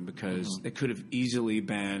dressing room, because it could have easily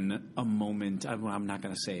been a moment. I'm not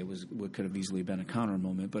going to say it could have easily been a Connor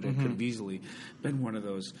moment, but it could have easily been one of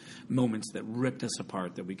those moments that ripped us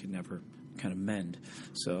apart that we could never kind of mend.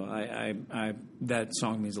 So I that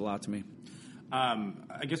song means a lot to me. I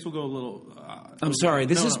guess we'll go a little. I'm sorry.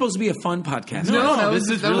 This is supposed to be a fun podcast. No, this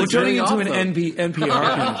is really turning into awesome. an NPR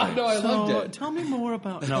kind of thing. No, I loved it. Tell me more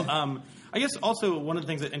about. I guess also one of the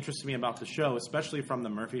things that interests me about the show, especially from the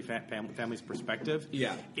Murphy family's perspective,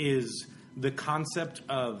 is the concept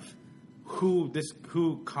of who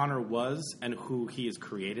Connor was and who he is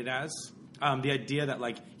created as. The idea that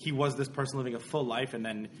he was this person living a full life, and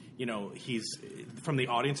then he's from the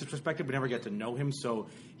audience's perspective, we never get to know him, so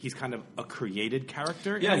he's kind of a created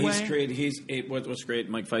character. Yeah, in a way. he's created. What's great?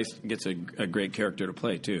 Mike Feist gets a great character to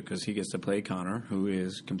play too, because he gets to play Connor, who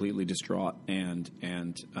is completely distraught and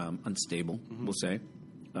unstable. We'll say.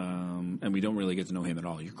 And we don't really get to know him at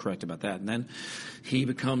all. You're correct about that. And then he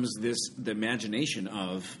becomes the imagination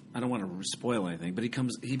of, I don't want to spoil anything, but he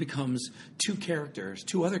becomes two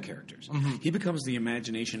other characters. He becomes the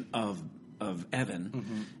imagination of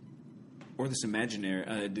Evan, or this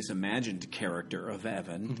imagined character of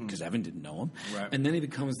Evan, because Evan didn't know him. Right. And then he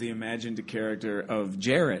becomes the imagined character of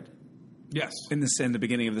Jared. Yes. In the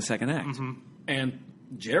beginning of the second act. And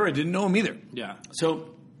Jared didn't know him either. Yeah.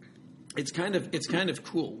 So it's kind of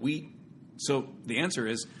cool. So the answer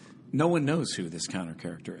is no one knows who this Connor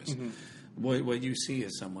character is. What you see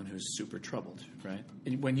is someone who's super troubled, right?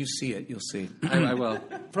 And when you see it, you'll see. I will.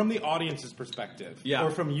 From the audience's perspective, Yeah. or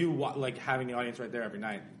from you having the audience right there every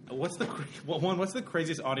night. What's the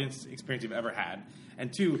craziest audience experience you've ever had?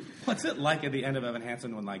 And two, what's it like at the end of Evan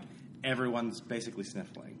Hansen when everyone's basically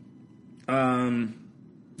sniffling?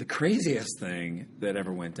 The craziest thing that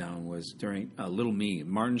ever went down was during Little Me.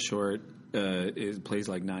 Martin Short plays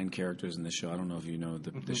 9 characters in the show. I don't know if you know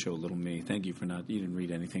the show Little Me. Thank you you didn't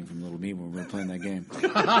read anything from Little Me when we were playing that game.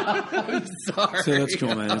 I'm sorry. So that's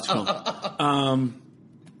cool, man. That's cool.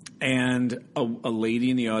 And a lady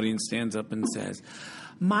in the audience stands up and says,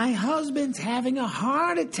 "My husband's having a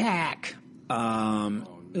heart attack.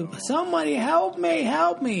 Somebody help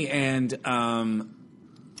me. And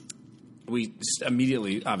we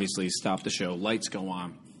immediately, obviously, stop the show. Lights go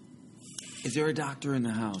on. Is there a doctor in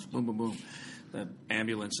the house? Boom, boom, boom. The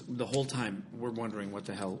ambulance. The whole time, we're wondering what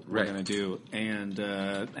the hell we're going to do. And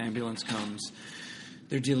ambulance comes.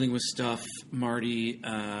 They're dealing with stuff. Marty,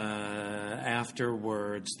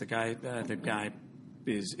 afterwards, the guy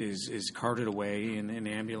is carted away in an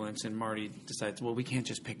ambulance, and Marty decides, well, we can't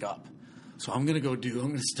just pick up. So I'm going to go do a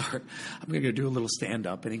little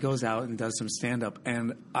stand-up. And he goes out and does some stand-up,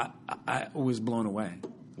 and I was blown away.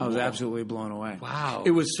 I was absolutely blown away. Wow. It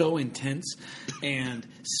was so intense and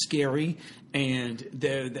scary, and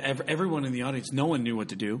everyone in the audience, no one knew what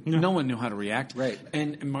to do. Yeah. No one knew how to react. Right.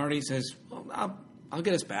 And Marty says, well, I'll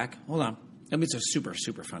get us back. Hold on. I mean, it's a super,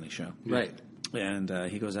 super funny show. Right. And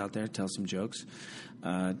he goes out there, tells some jokes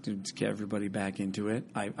to get everybody back into it.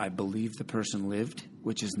 I believe the person lived,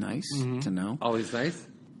 which is nice to know. Always nice.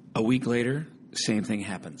 A week later, same thing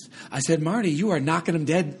happens. I said, Marty, you are knocking him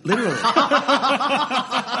dead, literally.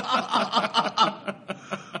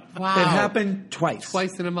 Wow. It happened twice.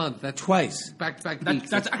 Twice in a month. That's twice. Back-to-back That's weeks.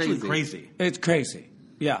 That's actually crazy. It's crazy.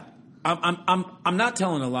 Yeah. I'm not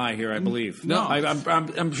telling a lie here, I believe. No.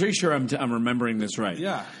 I'm pretty sure I'm remembering this right.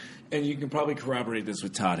 Yeah. And you can probably corroborate this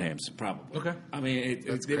with Todd Hames, probably. Okay. I mean, it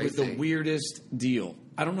was the weirdest deal.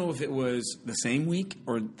 I don't know if it was the same week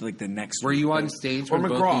or the next week. Were you on stage when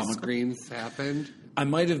both these screams happened? I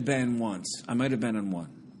might have been once. I might have been in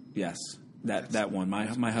one. Yes. That one.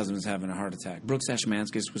 My husband's having a heart attack. Brooks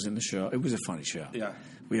Ashmanskas was in the show. It was a funny show. Yeah.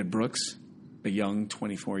 We had Brooks, a young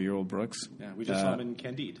 24-year-old Brooks. Yeah, we just saw him in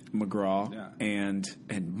Candide. McGraw and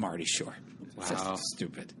Marty Short. Wow. Just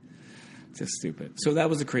stupid. Just stupid. So that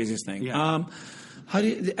was the craziest thing. Yeah.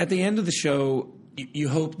 At the end of the show, you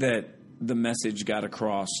hope that the message got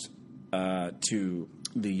across to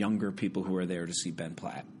the younger people who are there to see Ben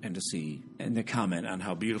Platt and to comment on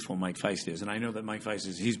how beautiful Mike Feist is. And I know that Mike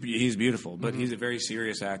Feist he's beautiful, but he's a very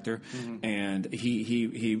serious actor, and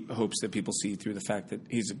he hopes that people see through the fact that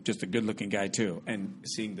he's just a good looking guy too, and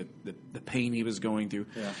seeing the pain he was going through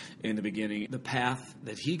in the beginning, the path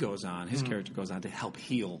that he goes on, his character goes on to help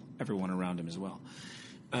heal everyone around him as well,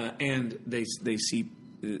 and they see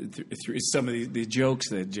through some of the jokes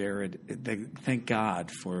that Jared. Thank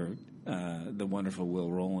God for. The wonderful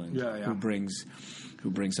Will Rowland, who brings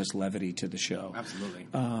us levity to the show. Absolutely.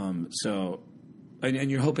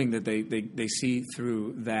 And you're hoping that they see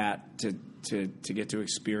through that to get to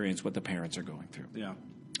experience what the parents are going through. Yeah.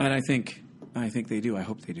 And I think they do. I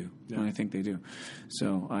hope they do. Yeah. And I think they do.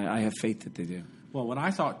 So I have faith that they do. Well, when I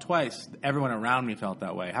saw it twice, everyone around me felt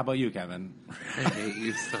that way. How about you, Kevin? I hate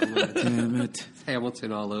you so much. Damn it.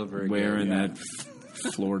 Hamilton all over again. Wearing that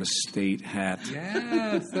Florida State hat.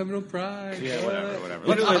 Yeah, Seminole Pride. Yeah,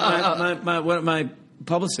 whatever. My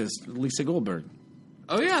publicist, Lisa Goldberg.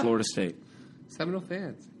 Oh, yeah. Florida State. Seminole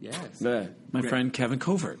fans, yes. My friend Kevin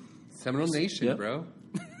Covert. Seminole Nation, bro.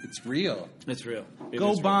 It's real. It's real.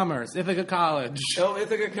 Go Bombers, Ithaca College. Oh,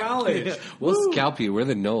 Ithaca College. We'll scalp you. We're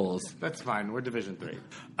the Knowles. That's fine. We're Division III.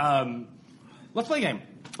 Let's play a game.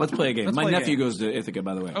 Let's play a game. My nephew goes to Ithaca,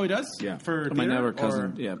 by the way. Oh, he does? Yeah. For my theater, network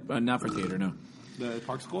cousin. Yeah, not for theater, no. The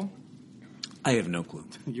Park School? I have no clue.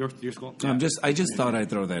 Your school? Yeah. I just thought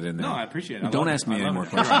I'd throw that in there. No, I appreciate it. Don't ask me any more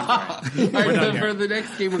questions. All right, so for the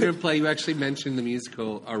next game we're going to play, you actually mentioned the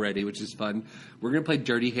musical already, which is fun. We're going to play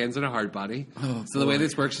Dirty Hands on a Hard Body. So the way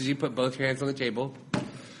this works is you put both your hands on the table,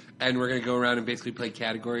 and we're going to go around and basically play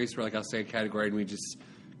categories where, like, I'll say a category, and we just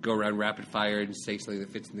go around rapid fire and say something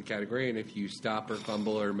that fits in the category. And if you stop or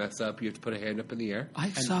fumble or mess up, you have to put a hand up in the air. I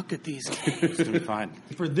suck at these games. It's going to be fine.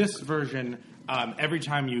 For this version, every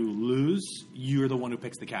time you lose, you're the one who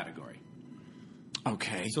picks the category.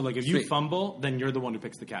 Okay. So, like, if you fumble, then you're the one who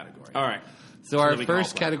picks the category. All right. So our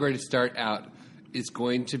first category to start out is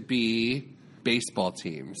going to be baseball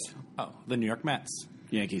teams. Oh, the New York Mets.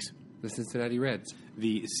 Yankees. The Cincinnati Reds.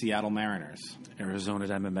 The Seattle Mariners. Arizona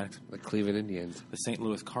Diamondbacks. The Cleveland Indians. The St.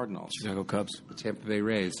 Louis Cardinals. Chicago Cubs. The Tampa Bay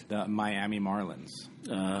Rays. The Miami Marlins.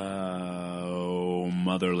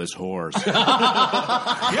 Motherless horse.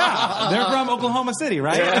 Yeah, they're from Oklahoma City,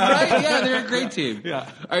 right? Yeah, right? Yeah, they're a great team. Yeah.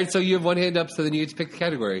 All right, so you have one hand up, so then you get to pick the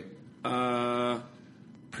category.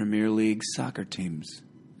 Premier League soccer teams.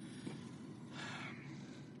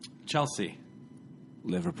 Chelsea.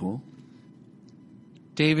 Liverpool.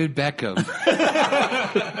 David Beckham.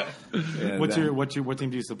 What team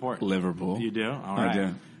do you support? Liverpool. You do? All right. I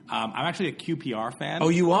do. I'm actually a QPR fan. Oh,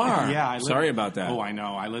 you are? Yeah. Sorry about that. Oh, I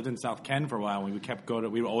know. I lived in South Ken for a while. We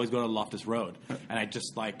would always go to Loftus Road, and I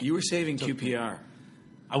just like you were saving QPR.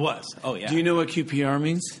 I was. Oh yeah. Do you know what QPR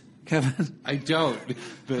means, Kevin? I don't.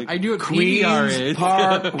 I knew what Queens PDR is.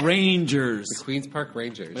 Park Rangers. The Queens Park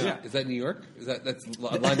Rangers. Yeah. Is that New York? That's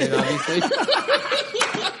London, obviously.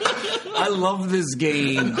 I love this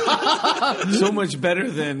game so much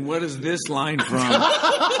better than what is this line from?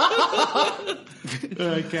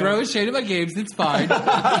 Throw shade at my games. It's fine.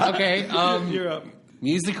 Okay. You're up.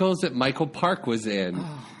 Musicals that Michael Park was in.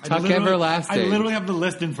 Tuck Everlasting. I literally have the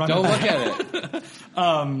list in front of me. Don't look at it.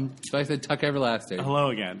 So I said Tuck Everlasting. Hello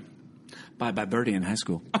again. Bye Bye Birdie in high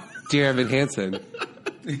school. Dear Evan Hansen.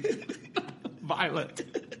 Violet.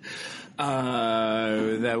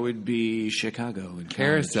 That would be Chicago. In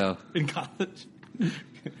Carousel. In college.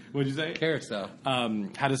 What'd you say? Carousel.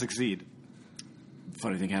 How to Succeed.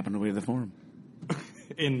 Funny thing happened away to the forum.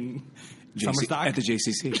 In summer stock? At the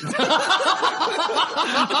JCC.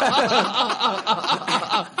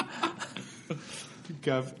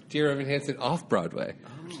 Dear Evan Hansen off Broadway.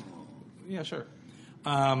 Yeah, sure.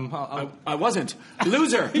 I wasn't.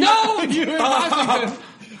 Loser. No! You were in Washington.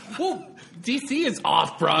 Well, DC is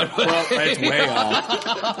off Broadway. Well, that's way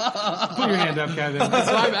off. Put your hand up, Kevin.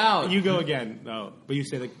 So I'm out. You go again. No, but you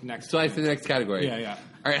say the next. So I say the next category. Yeah.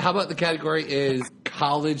 All right, how about the category is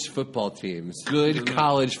college football teams? Good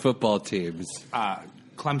college football teams.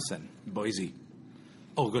 Clemson. Boise.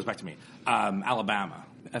 Oh, it goes back to me. Alabama.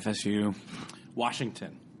 FSU.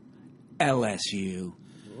 Washington. LSU.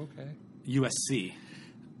 Okay. USC.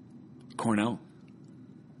 Cornell.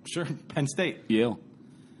 Sure. Penn State. Yale.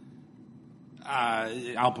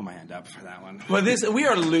 I'll put my hand up for that one. Well, we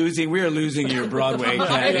are losing. We are losing your Broadway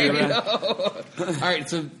category. All right,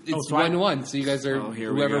 so it's 1-1. So you guys are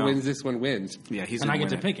whoever wins this one wins. Yeah, he's. And I get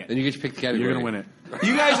to pick it. Then you get to pick the category. You're gonna win it.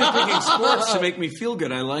 You guys are picking sports to make me feel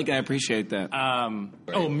good. I appreciate that.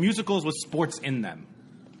 Oh, musicals with sports in them.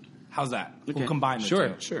 How's that? Okay. We'll combine the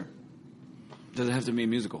two. Sure. Does it have to be a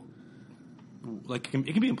musical? Like it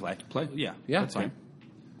can be in play. Play? Yeah, Yeah. that's fine.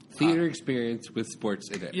 Theater experience with sports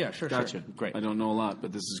in it. Yeah, sure, Gotcha. sure. Great. I don't know a lot,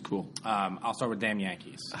 but this is cool. I'll start with Damn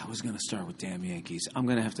Yankees. I was going to start with Damn Yankees. I'm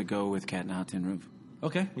going to have to go with Cat and Hot Tin Roof.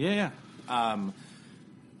 Okay. Yeah.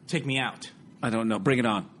 Take Me Out. I don't know. Bring it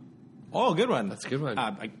on. Oh, good one. That's a good one.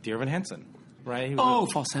 Dear Evan Hansen. Right? He Oh,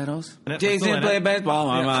 was falsettos. Jason play baseball.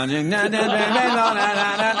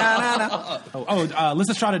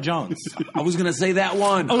 Lyssa Strata-Jones. I was going to say that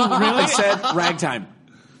one. Oh, really? I said Ragtime.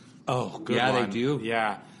 Oh, good Yeah, one. they do.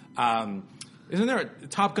 Yeah. Isn't there a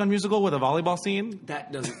Top Gun musical with a volleyball scene?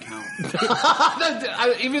 That doesn't count.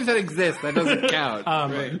 Even if that exists, that doesn't count.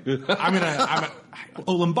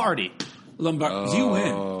 Lombardi. Lombardi. You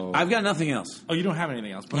win. I've got nothing else. Oh, you don't have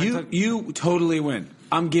anything else. But You totally win.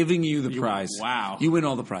 I'm giving you the prize. Wow. You win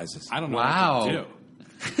all the prizes. I don't know Wow.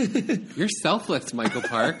 what to do. You're selfless, Michael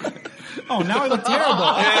Park. Oh, now I look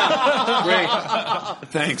terrible. Great.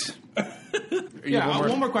 Thanks.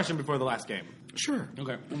 One more question before the last game. Sure.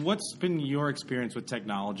 Okay. What's been your experience with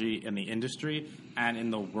technology in the industry and in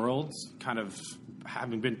the world, kind of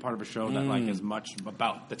having been part of a show that like is much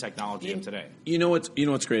about the technology of today? You know what's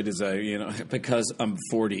great is because I'm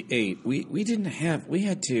 48, we had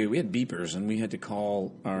beepers and we had to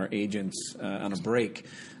call our agents on a break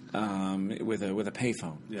with a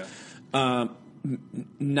payphone. Yeah.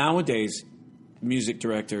 Nowadays, music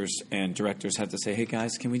directors and directors have to say, "Hey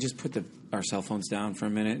guys, can we just put our cell phones down for a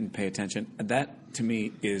minute and pay attention?" That to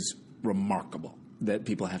me is remarkable that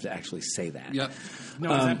people have to actually say that. Yep.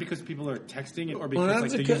 No, is that because people are texting it or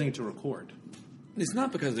because they're using it to record? It's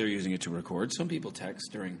not because they're using it to record. Some people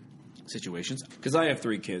text during situations. Because I have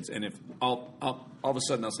 3 kids, and if all of a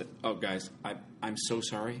sudden I'll say, "Oh, guys, I'm so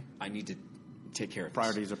sorry. I need to take care of this."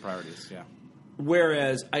 Priorities are priorities. Yeah.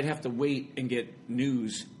 Whereas I'd have to wait and get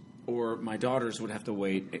news, or my daughters would have to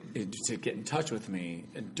wait to get in touch with me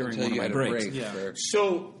during Until one of you my had a breaks. break, Yeah. sure.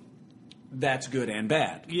 So that's good and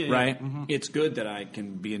bad, right? Mm-hmm. It's good that I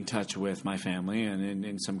can be in touch with my family and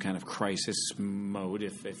in some kind of crisis mode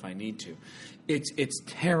if I need to. It's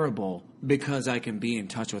terrible because I can be in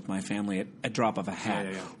touch with my family at a drop of a hat,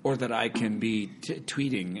 or that I can be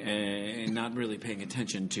tweeting and not really paying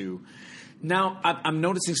attention to. Now, I'm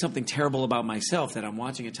noticing something terrible about myself, that I'm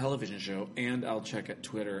watching a television show and I'll check at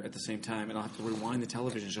Twitter at the same time, and I'll have to rewind the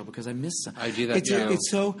television show because I miss something. I do that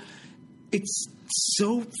too. It's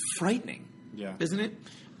so frightening, isn't it?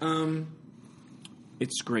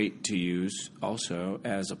 It's great to use also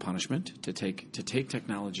as a punishment. To take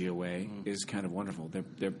technology away is kind of wonderful.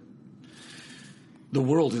 The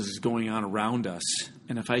world is going on around us,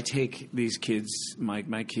 and if I take these kids,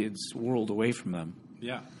 my kids' world away from them,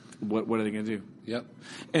 what are they going to do? Yep.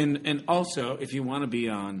 And also, if you want to be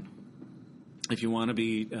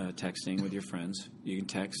texting with your friends, you can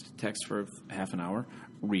text for half an hour,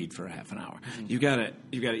 read for half an hour. You gotta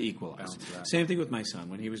equalize. Same thing with my son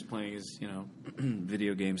when he was playing his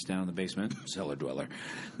video games down in the basement, cellar dweller.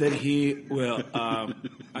 That he will.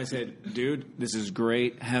 I said, "Dude, this is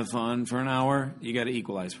great. Have fun for an hour. You got to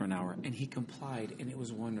equalize for an hour," and he complied, and it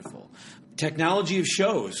was wonderful. Technology of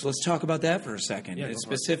shows. Let's talk about that for a second. Yeah,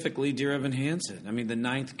 Specifically, Dear Evan Hansen. I mean, the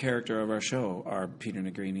 9th character of our show are Peter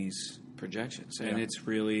Negrini's projections, and it's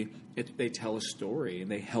really they tell a story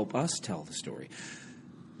and they help us tell the story.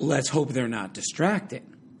 Let's hope they're not distracting.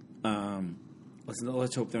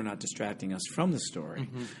 Let's hope they're not distracting us from the story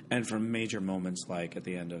and from major moments like at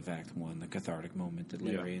the end of Act 1, the cathartic moment that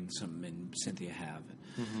Larry and Cynthia have,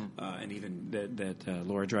 and even that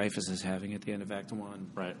Laura Dreyfus is having at the end of Act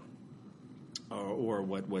 1, right? Or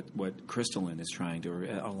what Crystalline is trying to, or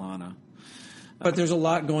Alana. But there's a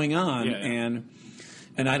lot going on,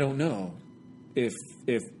 and I don't know if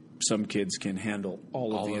some kids can handle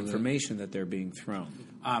all of the information that they're being thrown.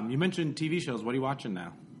 You mentioned TV shows. What are you watching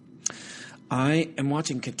now? I am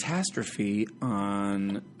watching Catastrophe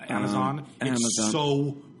on Amazon. It's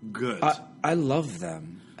so good. I love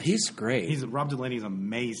them. He's great. Rob Delaney's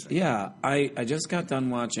amazing. Yeah, I just got done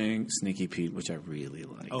watching Sneaky Pete, which I really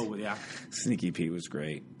liked. Oh, yeah. Sneaky Pete was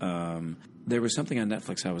great. There was something on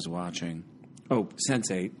Netflix I was watching. Oh,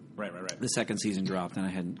 Sense8. Right. The 2nd season dropped, and I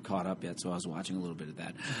hadn't caught up yet, so I was watching a little bit of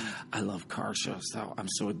that. I love car shows, though. I'm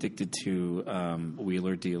so addicted to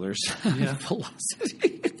Wheeler Dealers. Yeah.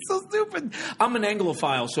 Velocity. It's so stupid. I'm an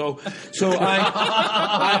Anglophile, so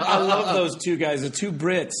I love those two guys, the two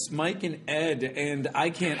Brits, Mike and Ed, and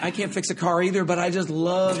I can't fix a car either, but I just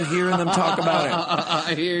love hearing them talk about it.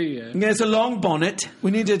 I hear you. Yeah, it's a long bonnet.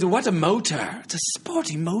 We need to. What a motor! It's a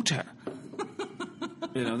sporty motor.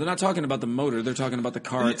 They're not talking about the motor; they're talking about the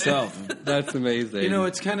car itself. That's amazing.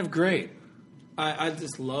 It's kind of great. I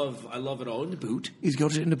love it all. In the boot. He's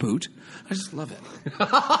got it in the boot. I just love it. There's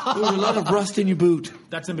a lot of rust in your boot.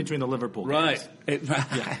 That's in between the Liverpool games. Right.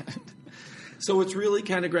 Yeah. So it's really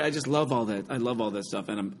kind of great. I just love all that. I love all that stuff.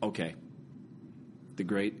 And I'm okay. The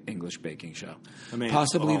Great English Baking Show.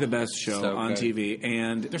 Possibly the best show on TV.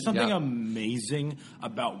 And there's something amazing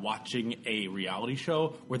about watching a reality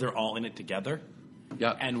show where they're all in it together.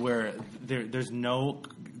 Yeah. And where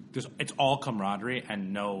it's all camaraderie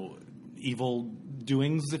and no evil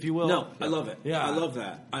doings, if you will. No, I love it. Yeah, I love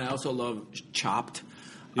that. I also love Chopped.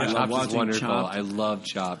 Yeah, I love Chopped watching is wonderful. Chopped. I love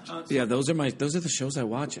Chopped. Yeah, those are the shows I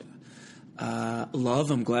watch.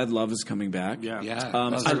 Love. I'm glad Love is coming back. Yeah.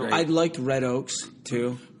 I liked Red Oaks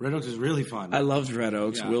too. Red Oaks is really fun. I loved Red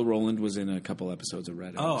Oaks. Yeah. Will Rowland was in a couple episodes of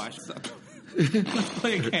Red Oaks. Oh, I should. Let's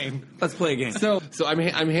play a game. Let's play a game. So I'm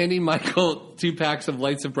handing Michael 2 packs of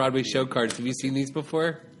Lights of Broadway show cards. Have you seen these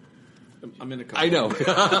before? I'm in a couple. I know.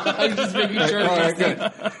 I'm just making sure. All right,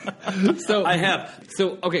 good. So I have.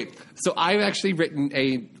 So I've actually written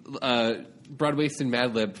a Broadway's and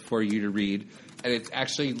Mad Lib for you to read, and it's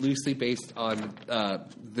actually loosely based on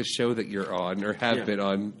the show that you're on or have been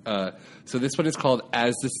on. So this one is called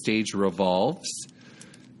As the Stage Revolves.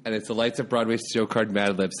 And it's a Lights of Broadway show card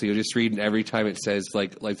Mad Lib. So you'll just read, and every time it says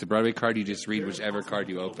like Lights of Broadway card, you just read whichever card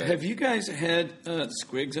you open. Have you guys had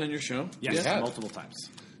Squigs on your show? Yes, multiple times.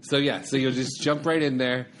 So you'll just jump right in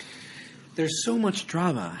there. There's so much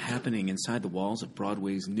drama happening inside the walls of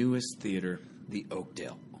Broadway's newest theater, the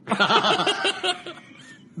Oakdale.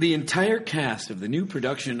 The entire cast of the new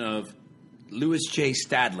production of Louis J.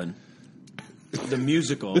 Stadlin, the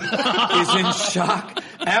musical, is in shock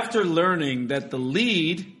after learning that the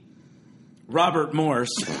lead, Robert Morse,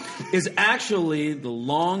 is actually the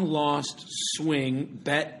long-lost swing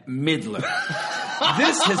Bette Midler.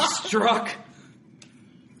 This has struck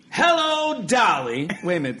Hello Dolly.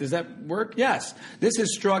 Wait a minute, does that work? Yes. This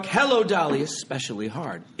has struck Hello Dolly especially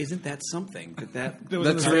hard. Isn't that something?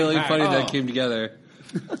 That's really funny that came together.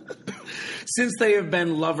 Since they have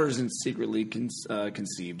been lovers and secretly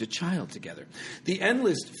conceived a child together. The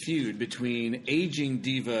endless feud between aging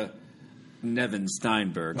diva Nevin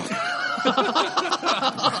Steinberg That's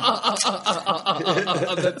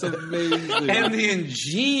amazing. and the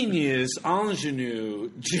ingenious ingenue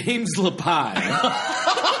James Lapine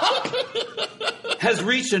has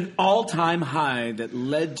reached an all-time high that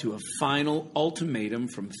led to a final ultimatum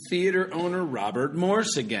from theater owner Robert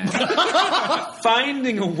Morse again.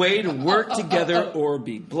 Finding a way to work together or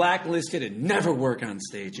be blacklisted and never work on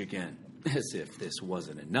stage again. As if this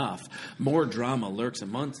wasn't enough, more drama lurks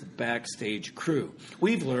amongst the backstage crew.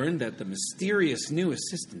 We've learned that the mysterious new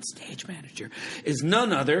assistant stage manager is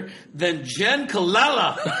none other than Jen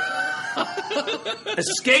Colella.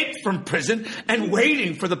 Escaped from prison and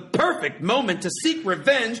waiting for the perfect moment to seek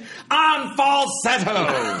revenge on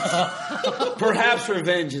falsettos. Perhaps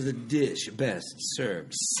revenge is a dish best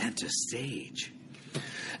served center stage.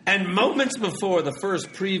 And moments before the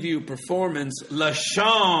first preview performance,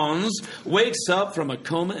 LaChanze wakes up from a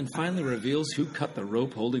coma and finally reveals who cut the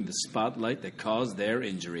rope holding the spotlight that caused their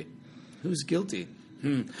injury. Who's guilty?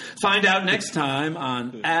 Find out next time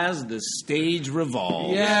on As the Stage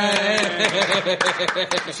Revolves. Yay!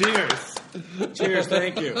 Cheers. Cheers,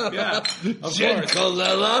 thank you. Yeah, of Jen course.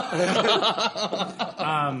 Colella.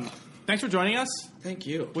 Thanks for joining us. Thank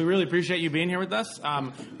you. We really appreciate you being here with us.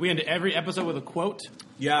 We end every episode with a quote.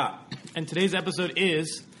 Yeah. And today's episode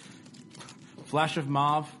is Flash of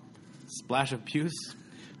Mauve, Splash of Puce,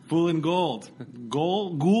 Fool and Gold,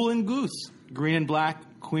 Ghoul and Goose, Green and Black,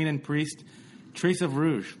 Queen and Priest, Trace of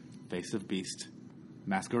Rouge, Face of Beast,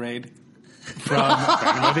 Masquerade, from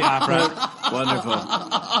Phantom of the Opera. Wonderful.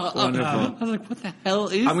 Wonderful. I was like, what the hell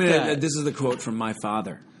is that? This is the quote from my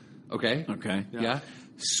father. Okay. Yeah.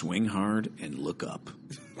 Swing hard and look up.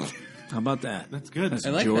 How about that? That's good. That's I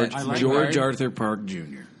like George, that. I like George that. Arthur Park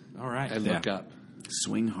Jr. All right. I look up.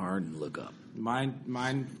 Swing hard and look up.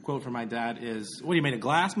 Mine quote from my dad is, what, you made a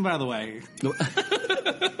glass? By the way.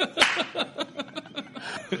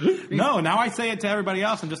 No, now I say it to everybody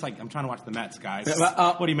else. I'm just like, I'm trying to watch the Mets, guys.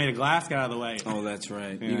 What, you made a glass? Get out of the way. Oh, that's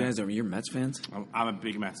right. Yeah. You guys you're Mets fans? I'm a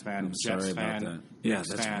big Mets fan. I'm Jets sorry fan, about that. Yeah, Knicks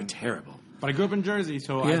that's fan. terrible. But I grew up in Jersey,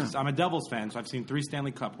 so Yeah. I'm a Devils fan, so I've seen 3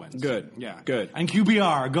 Stanley Cup wins. Good. Yeah. Good. And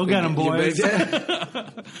QBR. Go get them, boys.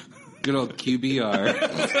 Good old QBR.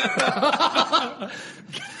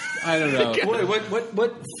 I don't know.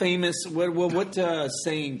 What famous what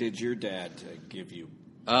saying did your dad give you?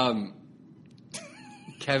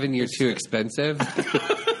 Kevin, you're too expensive.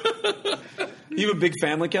 You have a big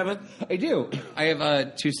family, Kevin? I do. I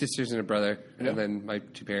have 2 sisters and a brother, and then my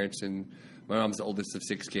 2 parents and My mom's the oldest of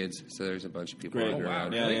 6 kids, so there's a bunch of people running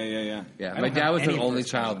around. Yeah. My dad was an only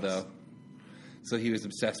child, though. So he was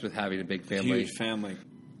obsessed with having a big family. Huge family.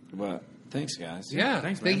 But thanks, guys. Yeah,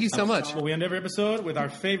 Thanks, man. thank you so much. Well, we end every episode with our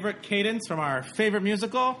favorite cadence from our favorite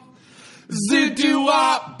musical,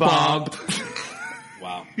 Zoot-doo-wop Bob.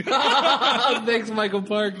 Wow. Thanks, Michael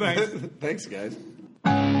Park. Thanks, guys.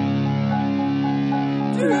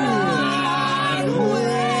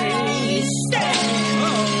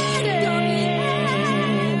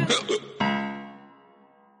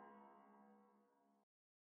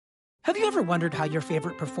 Have you ever wondered how your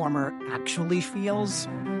favorite performer actually feels?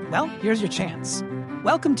 Well, here's your chance.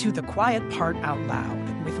 Welcome to The Quiet Part Out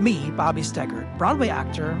Loud with me, Bobby Steggert, Broadway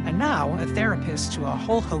actor and now a therapist to a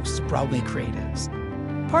whole host of Broadway creatives.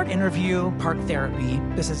 Part interview, part therapy,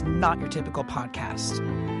 this is not your typical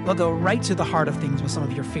podcast. We'll go right to the heart of things with some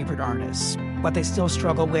of your favorite artists, what they still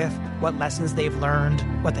struggle with, what lessons they've learned,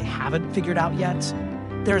 what they haven't figured out yet.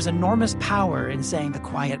 There's enormous power in saying the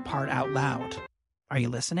quiet part out loud. Are you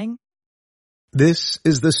listening? This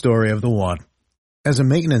is the story of the one. As a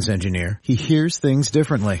maintenance engineer, he hears things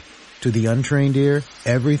differently. To the untrained ear,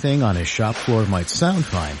 everything on his shop floor might sound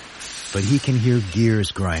fine, but he can hear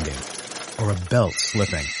gears grinding or a belt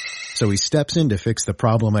slipping. So he steps in to fix the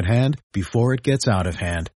problem at hand before it gets out of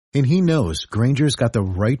hand. And he knows Grainger's got the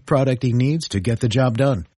right product he needs to get the job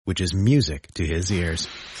done, which is music to his ears.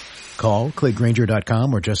 Call, click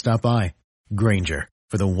Grainger.com, or just stop by. Grainger,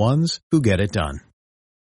 for the ones who get it done.